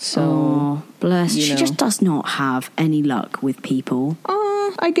 So, bless. She just does not have any luck with people.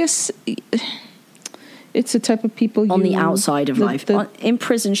 I guess it's the type of people on the outside of life. In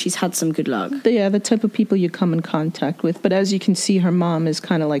prison, she's had some good luck. The type of people you come in contact with. But as you can see, her mom is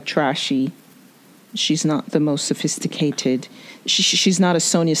kind of like trashy. She's not the most sophisticated. She's not a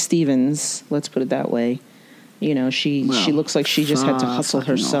Sonia Stevens, let's put it that way. She looks like she just had to hustle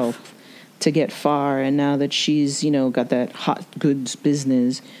herself to get far. And now that she's, got that hot goods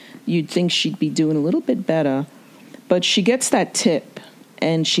business, you'd think she'd be doing a little bit better. But she gets that tip,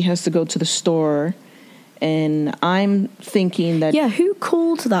 and she has to go to the store. And I'm thinking that... Yeah, who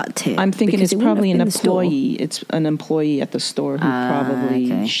called that tip? I'm thinking it's probably an employee. It's an employee at the store who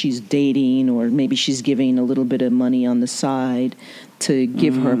probably she's dating, or maybe she's giving a little bit of money on the side. to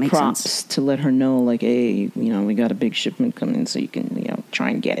give her makes props, sense. to let her know, like, hey, we got a big shipment coming, so you can, try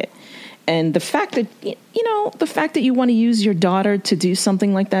and get it. And the fact that, you want to use your daughter to do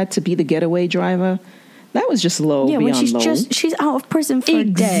something like that, to be the getaway driver, that was just low beyond when she's low. she's out of prison for a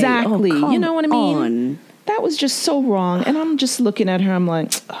day. Exactly. Oh, you know what I mean? on. That was just so wrong. And I'm just looking at her, I'm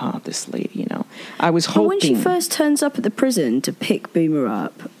like, this lady, I was hoping. But when she first turns up at the prison to pick Boomer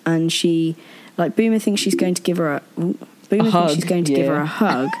up, and Boomer thinks she's going to give her give her a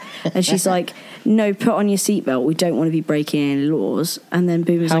hug, and she's like, no, put on your seatbelt, we don't want to be breaking any laws. And then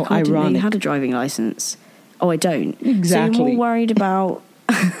Boomer's like, I didn't know you had a driving license. Oh, I don't. Exactly. So you're more worried about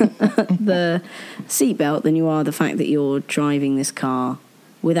the seatbelt than you are the fact that you're driving this car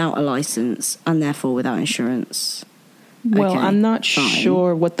without a license and therefore without insurance. Well, Okay, I'm not fine.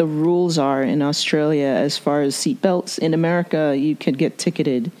 sure what the rules are in Australia as far as seatbelts. In America, you could get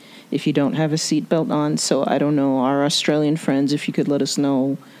ticketed if you don't have a seatbelt on. So I don't know, our Australian friends, if you could let us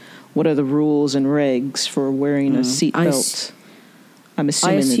know what are the rules and regs for wearing a seatbelt. I'm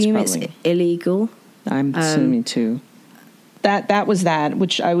assuming it's illegal. I'm assuming too. That was that,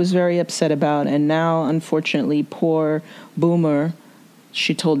 which I was very upset about. And now, unfortunately, poor Boomer,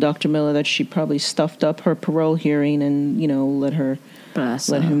 she told Dr. Miller that she probably stuffed up her parole hearing and, let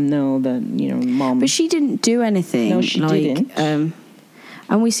him know that, Mom. But she didn't do anything. No, she didn't.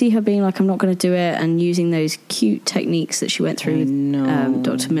 And we see her being like, I'm not going to do it, and using those cute techniques that she went through with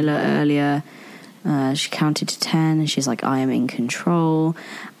Dr. Miller earlier. She counted to 10 and she's like, I am in control.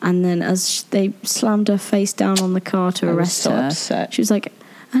 And then as they slammed her face down on the car to arrest her, upset. she was like,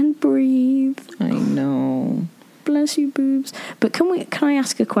 and breathe. I know. Bless you, boobs. But can I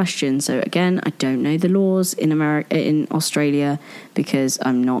ask a question? So again, I don't know the laws in Australia because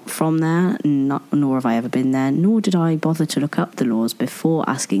I'm not from there, nor have I ever been there, nor did I bother to look up the laws before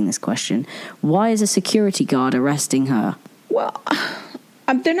asking this question. Why is a security guard arresting her? Well,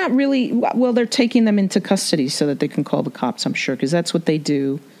 they're not really. Well, they're taking them into custody so that they can call the cops, I'm sure, because that's what they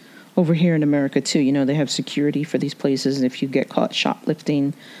do over here in America, too. They have security for these places, and if you get caught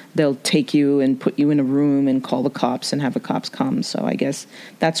shoplifting, they'll take you and put you in a room and call the cops and have the cops come. So I guess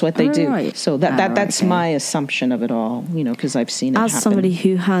that's what they do. Right. So that's my assumption of it all, because I've seen it happen. As somebody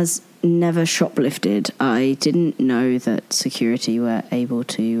who has never shoplifted, I didn't know that security were able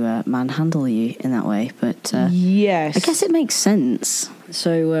to manhandle you in that way. But yes, I guess it makes sense.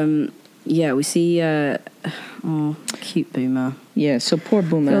 So we see cute Boomer. Yeah, so poor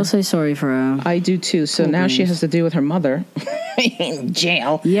Boomer. I feel so sorry for her. I do too. So now she has to deal with her mother in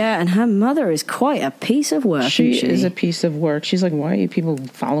jail. Yeah, and her mother is quite a piece of work. She is a piece of work. She's like, why are you people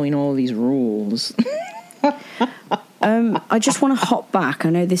following all these rules? I just want to hop back. I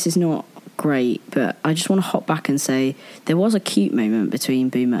know this is not great, but I just want to hop back and say there was a cute moment between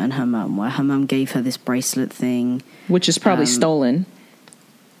Boomer and her mum where her mum gave her this bracelet thing. Which is probably stolen.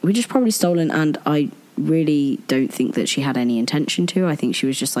 Which is probably stolen, and I really don't think that she had any intention to. I think she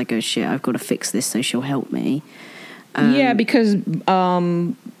was just like, oh shit, I've got to fix this so she'll help me. Yeah, because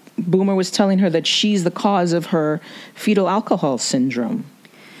Boomer was telling her that she's the cause of her fetal alcohol syndrome.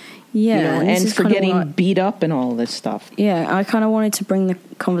 Yeah, and for getting beat up and all this stuff. Yeah, I kind of wanted to bring the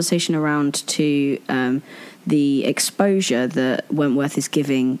conversation around to the exposure that Wentworth is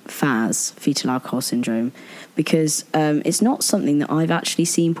giving Faz, fetal alcohol syndrome, because it's not something that I've actually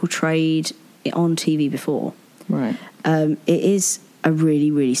seen portrayed on TV before. Right. It is a really,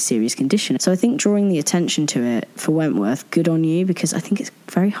 really serious condition. So I think drawing the attention to it for Wentworth, good on you, because I think it's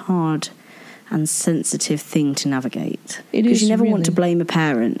a very hard and sensitive thing to navigate. It is, because you never really want to blame a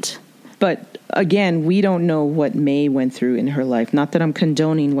parent. But again, we don't know what May went through in her life. Not that I'm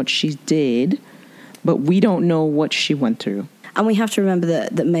condoning what she did, but we don't know what she went through. And we have to remember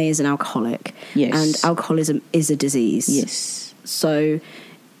that May is an alcoholic. Yes. And alcoholism is a disease. Yes. So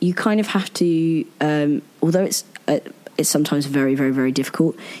you kind of have to, although it's sometimes very, very, very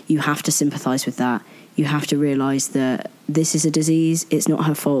difficult, you have to sympathise with that. You have to realise that this is a disease. It's not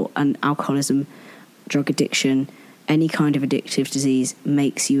her fault. And alcoholism, drug addiction, any kind of addictive disease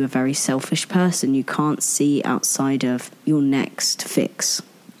makes you a very selfish person. You can't see outside of your next fix.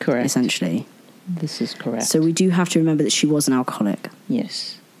 Correct. Essentially. This is correct. So we do have to remember that she was an alcoholic.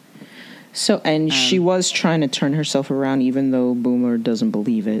 Yes. So, and she was trying to turn herself around, even though Boomer doesn't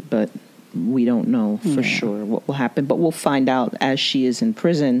believe it, but we don't know for sure what will happen. But we'll find out as she is in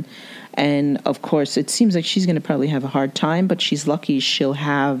prison. And, of course, it seems like she's going to probably have a hard time, but she's lucky she'll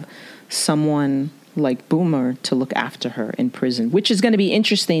have someone like Boomer to look after her in prison, which is going to be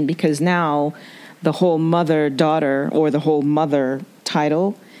interesting because now the whole mother-daughter or the whole mother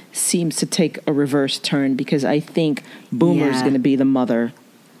title seems to take a reverse turn because I think Boomer's going to be the mother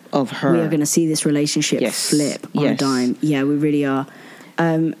of her. We are going to see this relationship flip on a dime. Yeah, we really are.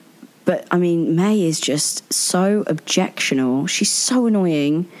 But, I mean, May is just so objectionable. She's so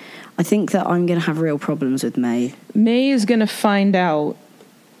annoying. I think that I'm going to have real problems with May. May is going to find out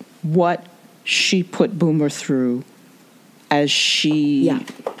what she put Boomer through as she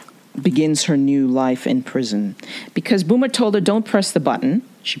begins her new life in prison. Because Boomer told her, don't press the button.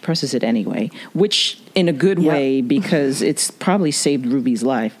 She presses it anyway, which in a good way, because it's probably saved Ruby's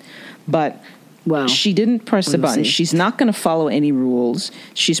life. But she didn't press the button. She's not going to follow any rules.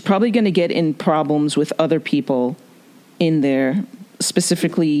 She's probably going to get in problems with other people in there,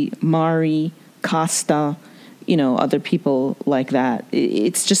 specifically Mari, Costa, other people like that.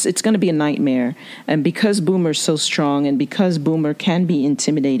 It's going to be a nightmare. And because Boomer's so strong and because Boomer can be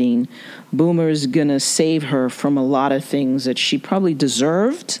intimidating, Boomer's going to save her from a lot of things that she probably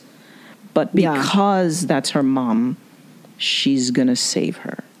deserved. But because that's her mom, she's going to save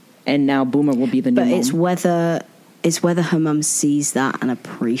her. And now Boomer will be the new mom. But it's whether her mum sees that and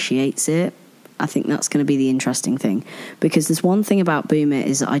appreciates it. I think that's going to be the interesting thing. Because there's one thing about Boomer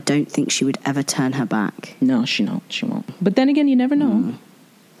is that I don't think she would ever turn her back. No, she won't. But then again, you never know.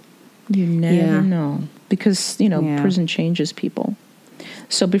 You never know. Because, prison changes people.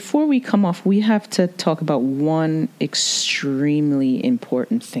 So before we come off, we have to talk about one extremely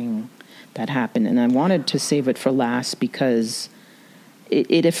important thing that happened. And I wanted to save it for last because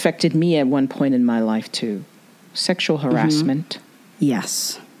it affected me at one point in my life too. Sexual harassment.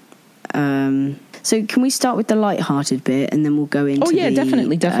 Yes. So can we start with the light-hearted bit and then we'll go into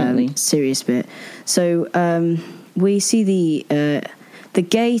definitely serious bit. So we see the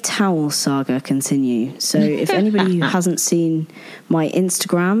gay towel saga continue. So if anybody who hasn't seen my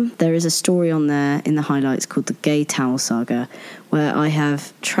Instagram, there is a story on there in the highlights called the gay towel saga, where I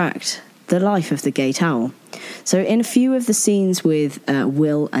have tracked the life of the gay towel. So in a few of the scenes with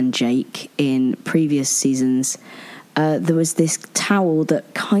Will and Jake in previous seasons, there was this towel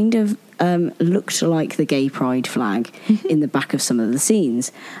that kind of looked like the gay pride flag in the back of some of the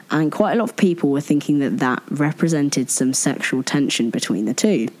scenes. And quite a lot of people were thinking that represented some sexual tension between the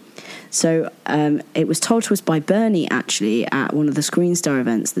two. So it was told to us by Bernie, actually, at one of the Screen Star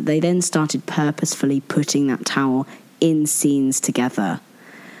events, that they then started purposefully putting that towel in scenes together.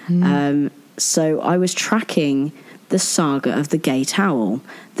 So I was tracking the saga of the gay towel,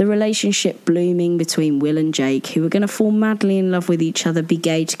 the relationship blooming between Will and Jake, who were going to fall madly in love with each other, be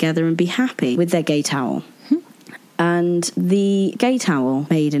gay together and be happy with their gay towel. And the gay towel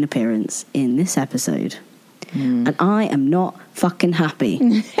made an appearance in this episode. And I am not fucking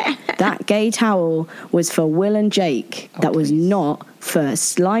happy. That gay towel was for Will and Jake. That was not for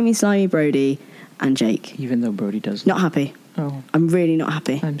slimy Brody and Jake. Jake. Even though Brody does. Not happy. Oh. I'm really not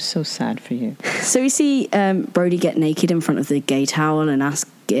happy. I'm so sad for you. So we see Brody get naked in front of the gay towel and ask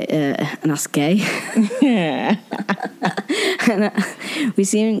gay. Yeah. And, we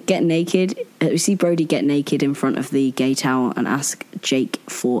see him get naked. We see Brody get naked in front of the gay towel and ask Jake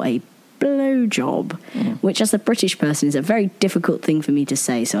for a blowjob, which as a British person is a very difficult thing for me to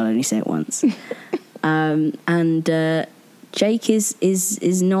say, so I'll only say it once. And Jake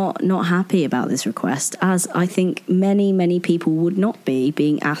is not happy about this request, as I think many people would not be,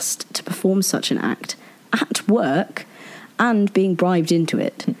 being asked to perform such an act at work and being bribed into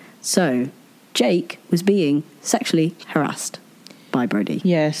it. So Jake was being sexually harassed by Brody.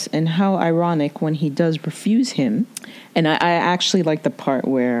 Yes, and how ironic when he does refuse him. And I actually like the part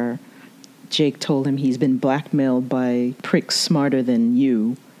where Jake told him he's been blackmailed by pricks smarter than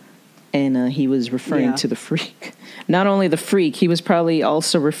you. And he was referring to the freak. Not only the freak, he was probably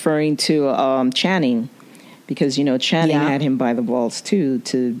also referring to Channing. Because, Channing had him by the balls, too,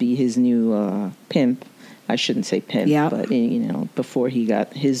 to be his new pimp. I shouldn't say pimp, but, before he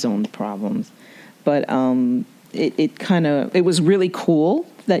got his own problems. But it was really cool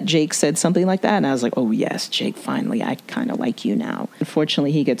that Jake said something like that. And I was like, oh, yes, Jake, finally, I kind of like you now.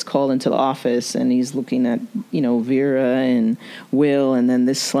 Unfortunately, he gets called into the office and he's looking at, Vera and Will and then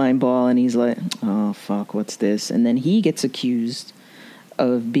this slime ball. And he's like, oh, fuck, what's this? And then he gets accused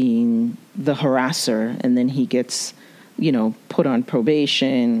of being the harasser. And then he gets, put on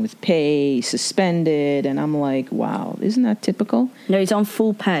probation with pay, suspended. And I'm like, wow, isn't that typical? No, he's on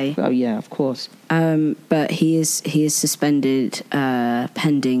full pay. Oh, yeah, of course. But he is suspended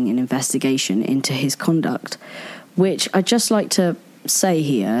pending an investigation into his conduct, which I'd just like to say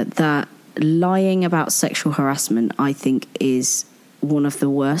here that lying about sexual harassment, I think, is one of the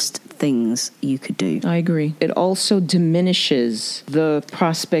worst things you could do. I agree. It also diminishes the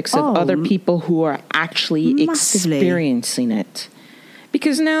prospects of other people who are actually experiencing it.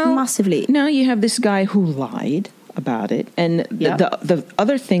 Because now you have this guy who lied about it. And Yeah. the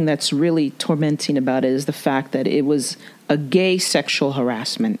other thing that's really tormenting about it is the fact that it was a gay sexual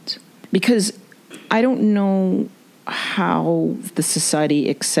harassment. Because I don't know how the society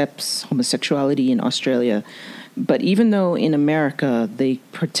accepts homosexuality in Australia, but even though in America they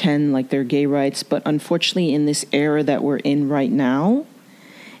pretend like they're gay rights, but unfortunately in this era that we're in right now,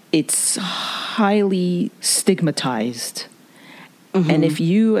 it's highly stigmatized. And if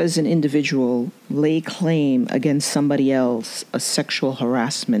you as an individual lay claim against somebody else a sexual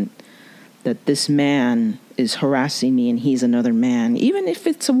harassment, that this man is harassing me and he's another man, even if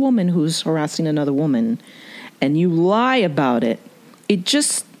it's a woman who's harassing another woman, and you lie about it, it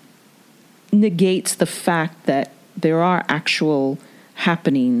just negates the fact that there are actual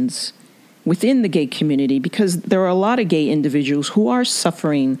happenings within the gay community, because there are a lot of gay individuals who are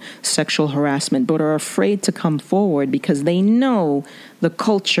suffering sexual harassment but are afraid to come forward because they know the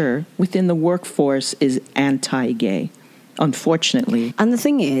culture within the workforce is anti-gay, unfortunately. And the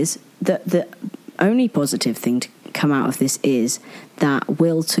thing is that the only positive thing to come out of this is that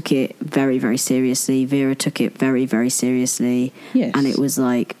Will took it very, very seriously. Vera took it very, very seriously. Yes. And it was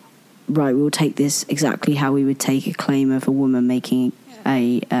like, right, we'll take this exactly how we would take a claim of a woman making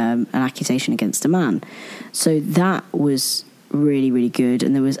an accusation against a man. So that was really, really good,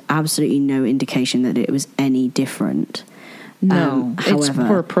 and there was absolutely no indication that it was any different. No, it's however,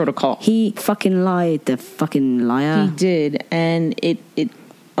 per protocol. He fucking lied, the fucking liar. He did, and it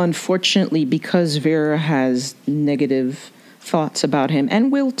unfortunately, because Vera has negative thoughts about him,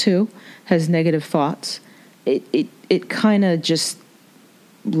 and Will too has negative thoughts, it kind of just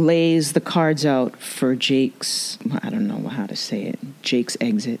lays the cards out for Jake's, I don't know how to say it, Jake's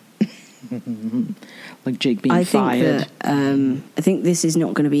exit. Like Jake being fired. I think this is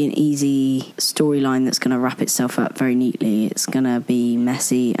not going to be an easy storyline that's going to wrap itself up very neatly. It's going to be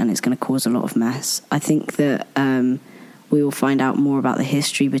messy and it's going to cause a lot of mess. I think that we will find out more about the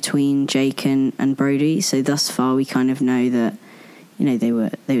history between Jake and Brody. So thus far we kind of know that, you know, they were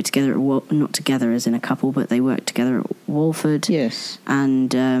together at not together as in a couple, but they worked together at Walford. Yes.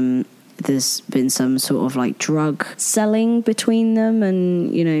 And there's been some sort of like drug selling between them,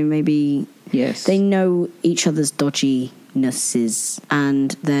 and, you know, maybe they know each other's dodginesses.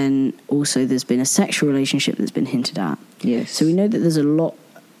 And then also there's been a sexual relationship that's been hinted at. Yes. So we know that there's a lot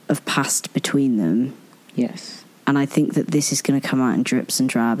of past between them. Yes. And I think that this is going to come out in drips and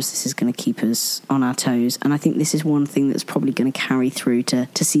drabs. This is going to keep us on our toes. And I think this is one thing that's probably going to carry through to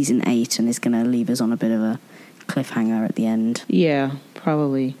season 8 and is going to leave us on a bit of a cliffhanger at the end. Yeah,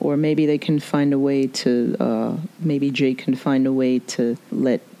 probably. Or maybe they can find a way to, maybe Jake can find a way to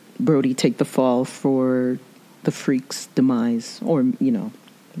let Brody take the fall for the freak's demise. Or, you know,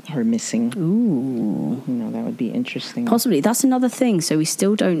 her missing. Ooh. You know, that would be interesting. Possibly. That's another thing. So we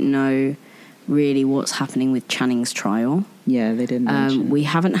still don't know really what's happening with Channing's trial. Yeah, they didn't mention. We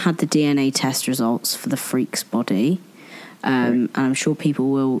haven't had the DNA test results for the freak's body. And I'm sure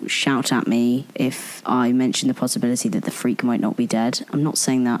people will shout at me if I mention the possibility that the freak might not be dead. I'm not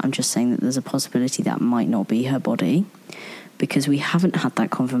saying that. I'm just saying that there's a possibility that might not be her body, because we haven't had that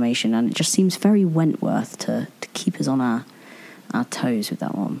confirmation, and it just seems very Wentworth to keep us on our toes with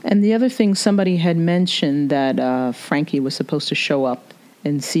that one. And the other thing, somebody had mentioned that Frankie was supposed to show up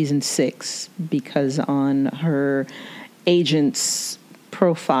in season 6, because on her agent's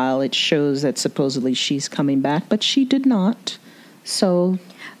profile it shows that supposedly she's coming back, but she did not. So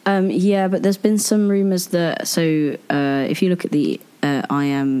yeah, but there's been some rumors that, so if you look at the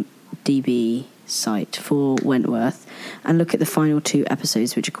IMDb site for Wentworth and look at the final 2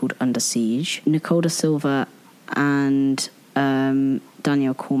 episodes, which are called Under Siege, Nicole da Silva and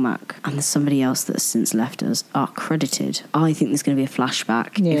Danielle Cormack, and there's somebody else that's since left us, are credited. I think there's going to be a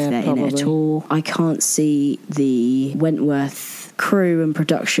flashback if they're probably in it at all. I can't see the Wentworth crew and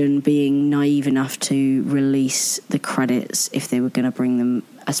production being naive enough to release the credits if they were going to bring them,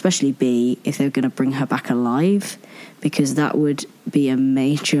 especially B, if they were going to bring her back alive, because that would be a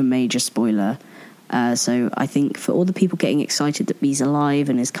major spoiler. So I think for all the people getting excited that B's alive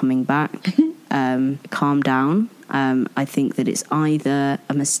and is coming back, calm down. I think that it's either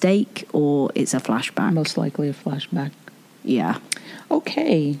a mistake or it's a flashback. Most likely a flashback. Yeah.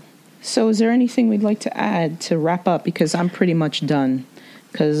 Okay. So is there anything we'd like to add to wrap up? Because I'm pretty much done.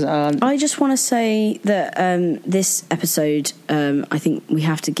 Because I just want to say that this episode, I think we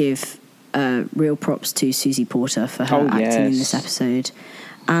have to give real props to Susie Porter for her acting in this episode,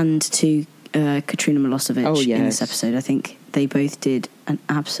 and to Katrina Milosevic in this episode. I think they both did an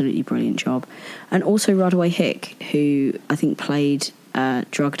absolutely brilliant job. And also Radaway Hick, who I think played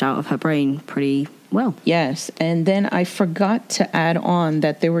drugged out of her brain pretty well. Yes, and then I forgot to add on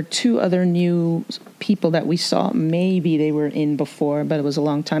that there were 2 other new people that we saw. Maybe they were in before, but it was a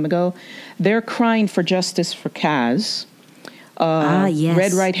long time ago. They're crying for justice for Kaz. Yes.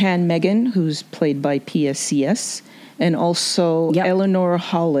 Red Right Hand Megan, who's played by PSCS, and also Eleanor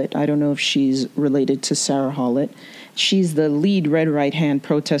Hollett. I don't know if she's related to Sarah Hollett. She's the lead Red Right Hand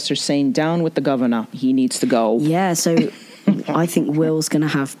protester saying, down with the governor. He needs to go. Yeah, so I think Will's going to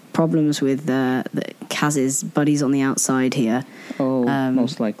have problems with Kaz's buddies on the outside here. Oh,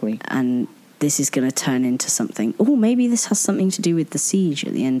 most likely. And this is going to turn into something. Oh, maybe this has something to do with the siege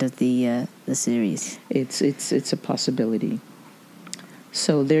at the end of the series. It's a possibility.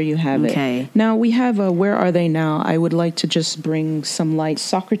 So there you have Okay. it. Now we have Where Are They Now? I would like to just bring some light.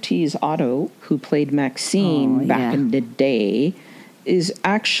 Socrates Otto, who played Maxine back in the day, is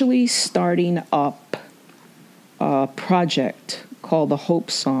actually starting up a project called The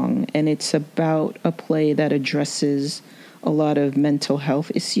Hope Song, and it's about a play that addresses a lot of mental health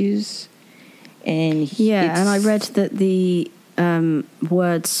issues. And and I read that the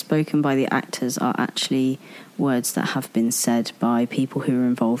words spoken by the actors are actually words that have been said by people who are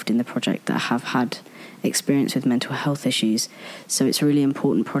involved in the project that have had experience with mental health issues. So it's a really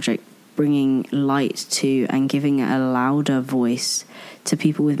important project, bringing light to and giving a louder voice to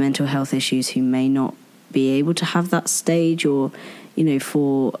people with mental health issues who may not be able to have that stage, or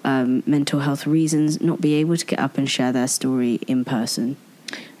for mental health reasons not be able to get up and share their story in person.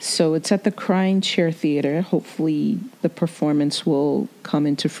 So it's at the Crying Chair Theater. Hopefully the performance will come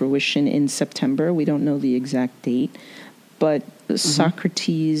into fruition in September. We don't know the exact date, but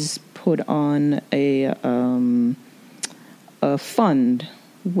Socrates put on a fund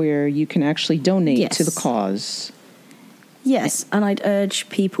where you can actually donate to the cause. Yes, and I'd urge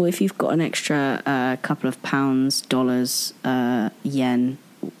people, if you've got an extra couple of pounds, dollars, yen,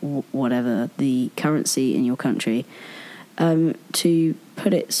 whatever the currency in your country, to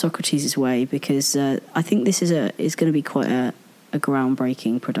put it Socrates' way, because I think this is going to be quite a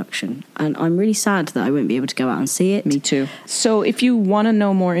groundbreaking production. And I'm really sad that I won't be able to go out and see it. Me too. So if you want to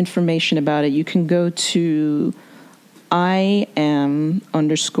know more information about it, you can go to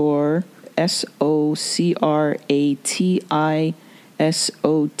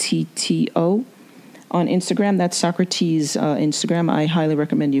IAM_SOCRATISOTTO on Instagram. That's Socrates' Instagram. I highly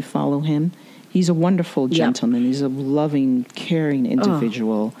recommend you follow him. He's a wonderful gentleman. He's a loving, caring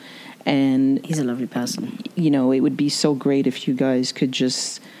individual. And he's a lovely person. It would be so great if you guys could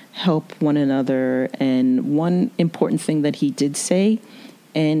just help one another. And one important thing that he did say,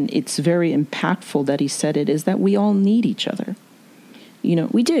 and it's very impactful that he said it, is that we all need each other.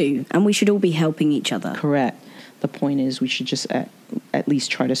 We do, and we should all be helping each other. Correct. The point is we should just at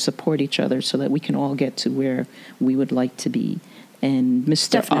least try to support each other so that we can all get to where we would like to be. And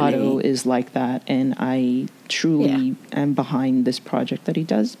Mr. Otto is like that, and I truly am behind this project that he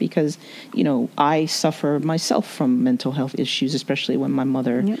does because, I suffer myself from mental health issues, especially when my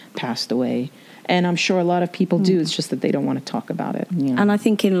mother passed away. And I'm sure a lot of people do. It's just that they don't want to talk about it. And I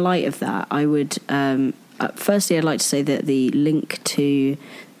think in light of that, I would, firstly, I'd like to say that the link to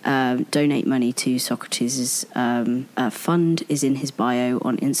donate money to Socrates' fund is in his bio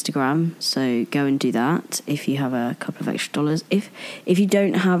on Instagram, so go and do that if you have a couple of extra dollars. If you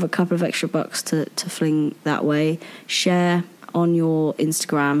don't have a couple of extra bucks to fling that way, share on your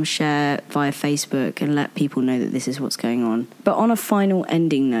Instagram, share via Facebook, and let people know that this is what's going on. But on a final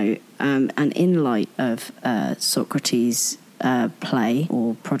ending note, and in light of Socrates' play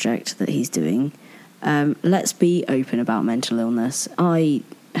or project that he's doing, let's be open about mental illness. I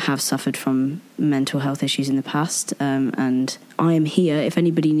have suffered from mental health issues in the past, and I am here if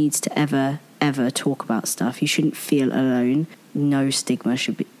anybody needs to ever talk about stuff. You shouldn't feel alone. No stigma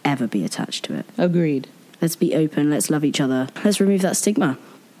should ever be attached to it. Agreed. Let's be open, let's love each other, let's remove that stigma.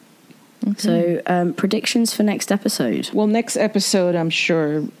 Okay. So predictions for next episode. Well, next episode, I'm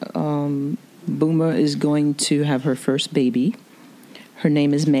sure Boomer is going to have her first baby. Her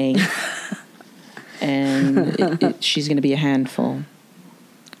name is May. And she's going to be a handful.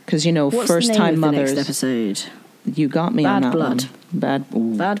 Because, what's first-time mothers. Next episode? You got me on that blood. one.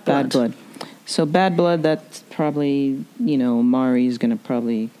 Bad blood. So bad blood, that's probably, Mari's going to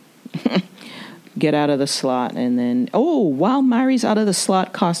probably get out of the slot. And then, while Mari's out of the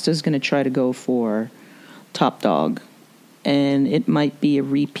slot, Costa's going to try to go for top dog. And it might be a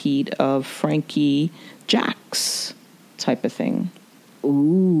repeat of Frankie Jax type of thing.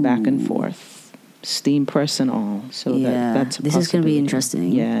 Ooh. Back and forth. Steam press and all. So that's a this is going to be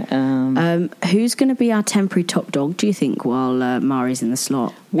interesting. Yeah. Who's going to be our temporary top dog, do you think, while Mari's in the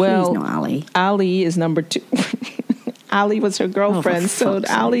slot? Well, please not Ali. Ali is number 2. Ali was her girlfriend. So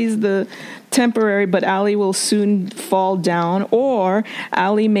Ali's the temporary, but Ali will soon fall down. Or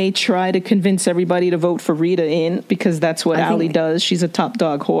Ali may try to convince everybody to vote for Rita in, because that's what Ali does. She's a top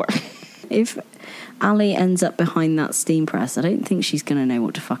dog whore. If Ali ends up behind that steam press, I don't think she's going to know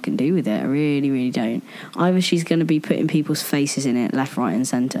what to fucking do with it. I really, really don't. Either she's going to be putting people's faces in it left, right and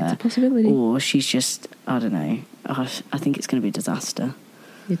centre. It's a possibility. Or she's just, I don't know. I think it's going to be a disaster.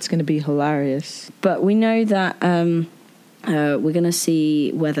 It's going to be hilarious. But we know that we're going to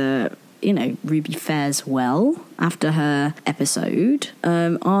see whether, Ruby fares well after her episode.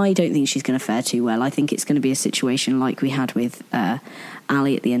 I don't think she's going to fare too well. I think it's going to be a situation like we had with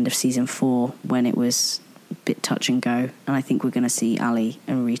Ali at the end of season 4, when it was a bit touch and go. And I think we're going to see Ali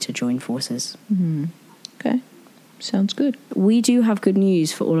and Rita join forces. Mm-hmm. Okay. Sounds good. We do have good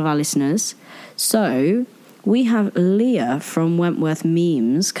news for all of our listeners. So we have Leah from Wentworth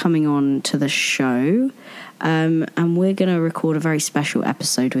Memes coming on to the show. And we're going to record a very special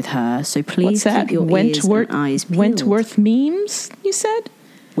episode with her. So please keep your ears and eyes peeled. Wentworth Memes, you said?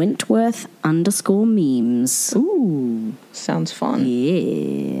 Wentworth_memes. Ooh, sounds fun.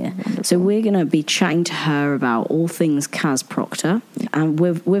 Yeah. Wonderful. So we're going to be chatting to her about all things Kaz Proctor. And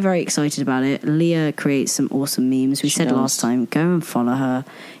we're very excited about it. Leah creates some awesome memes. We said last time, go and follow her.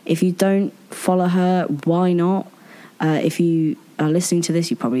 If you don't follow her, why not? If you are listening to this,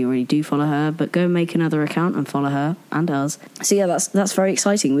 you probably already do follow her, but go and make another account and follow her and us. So yeah, that's very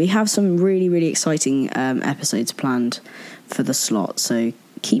exciting. We have some really, really exciting episodes planned for the slot. So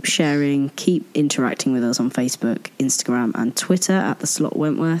keep sharing, keep interacting with us on Facebook, Instagram and Twitter at The Slot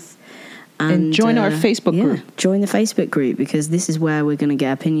Wentworth. And join our Facebook group. Join the Facebook group, because this is where we're going to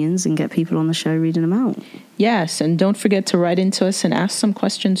get opinions and get people on the show reading them out. Yes, and don't forget to write into us and ask some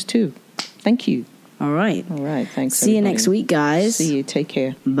questions too. Thank you. All right. All right, thanks. See you next week, guys. See you. Take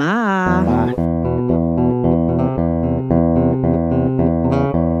care. Bye. Bye.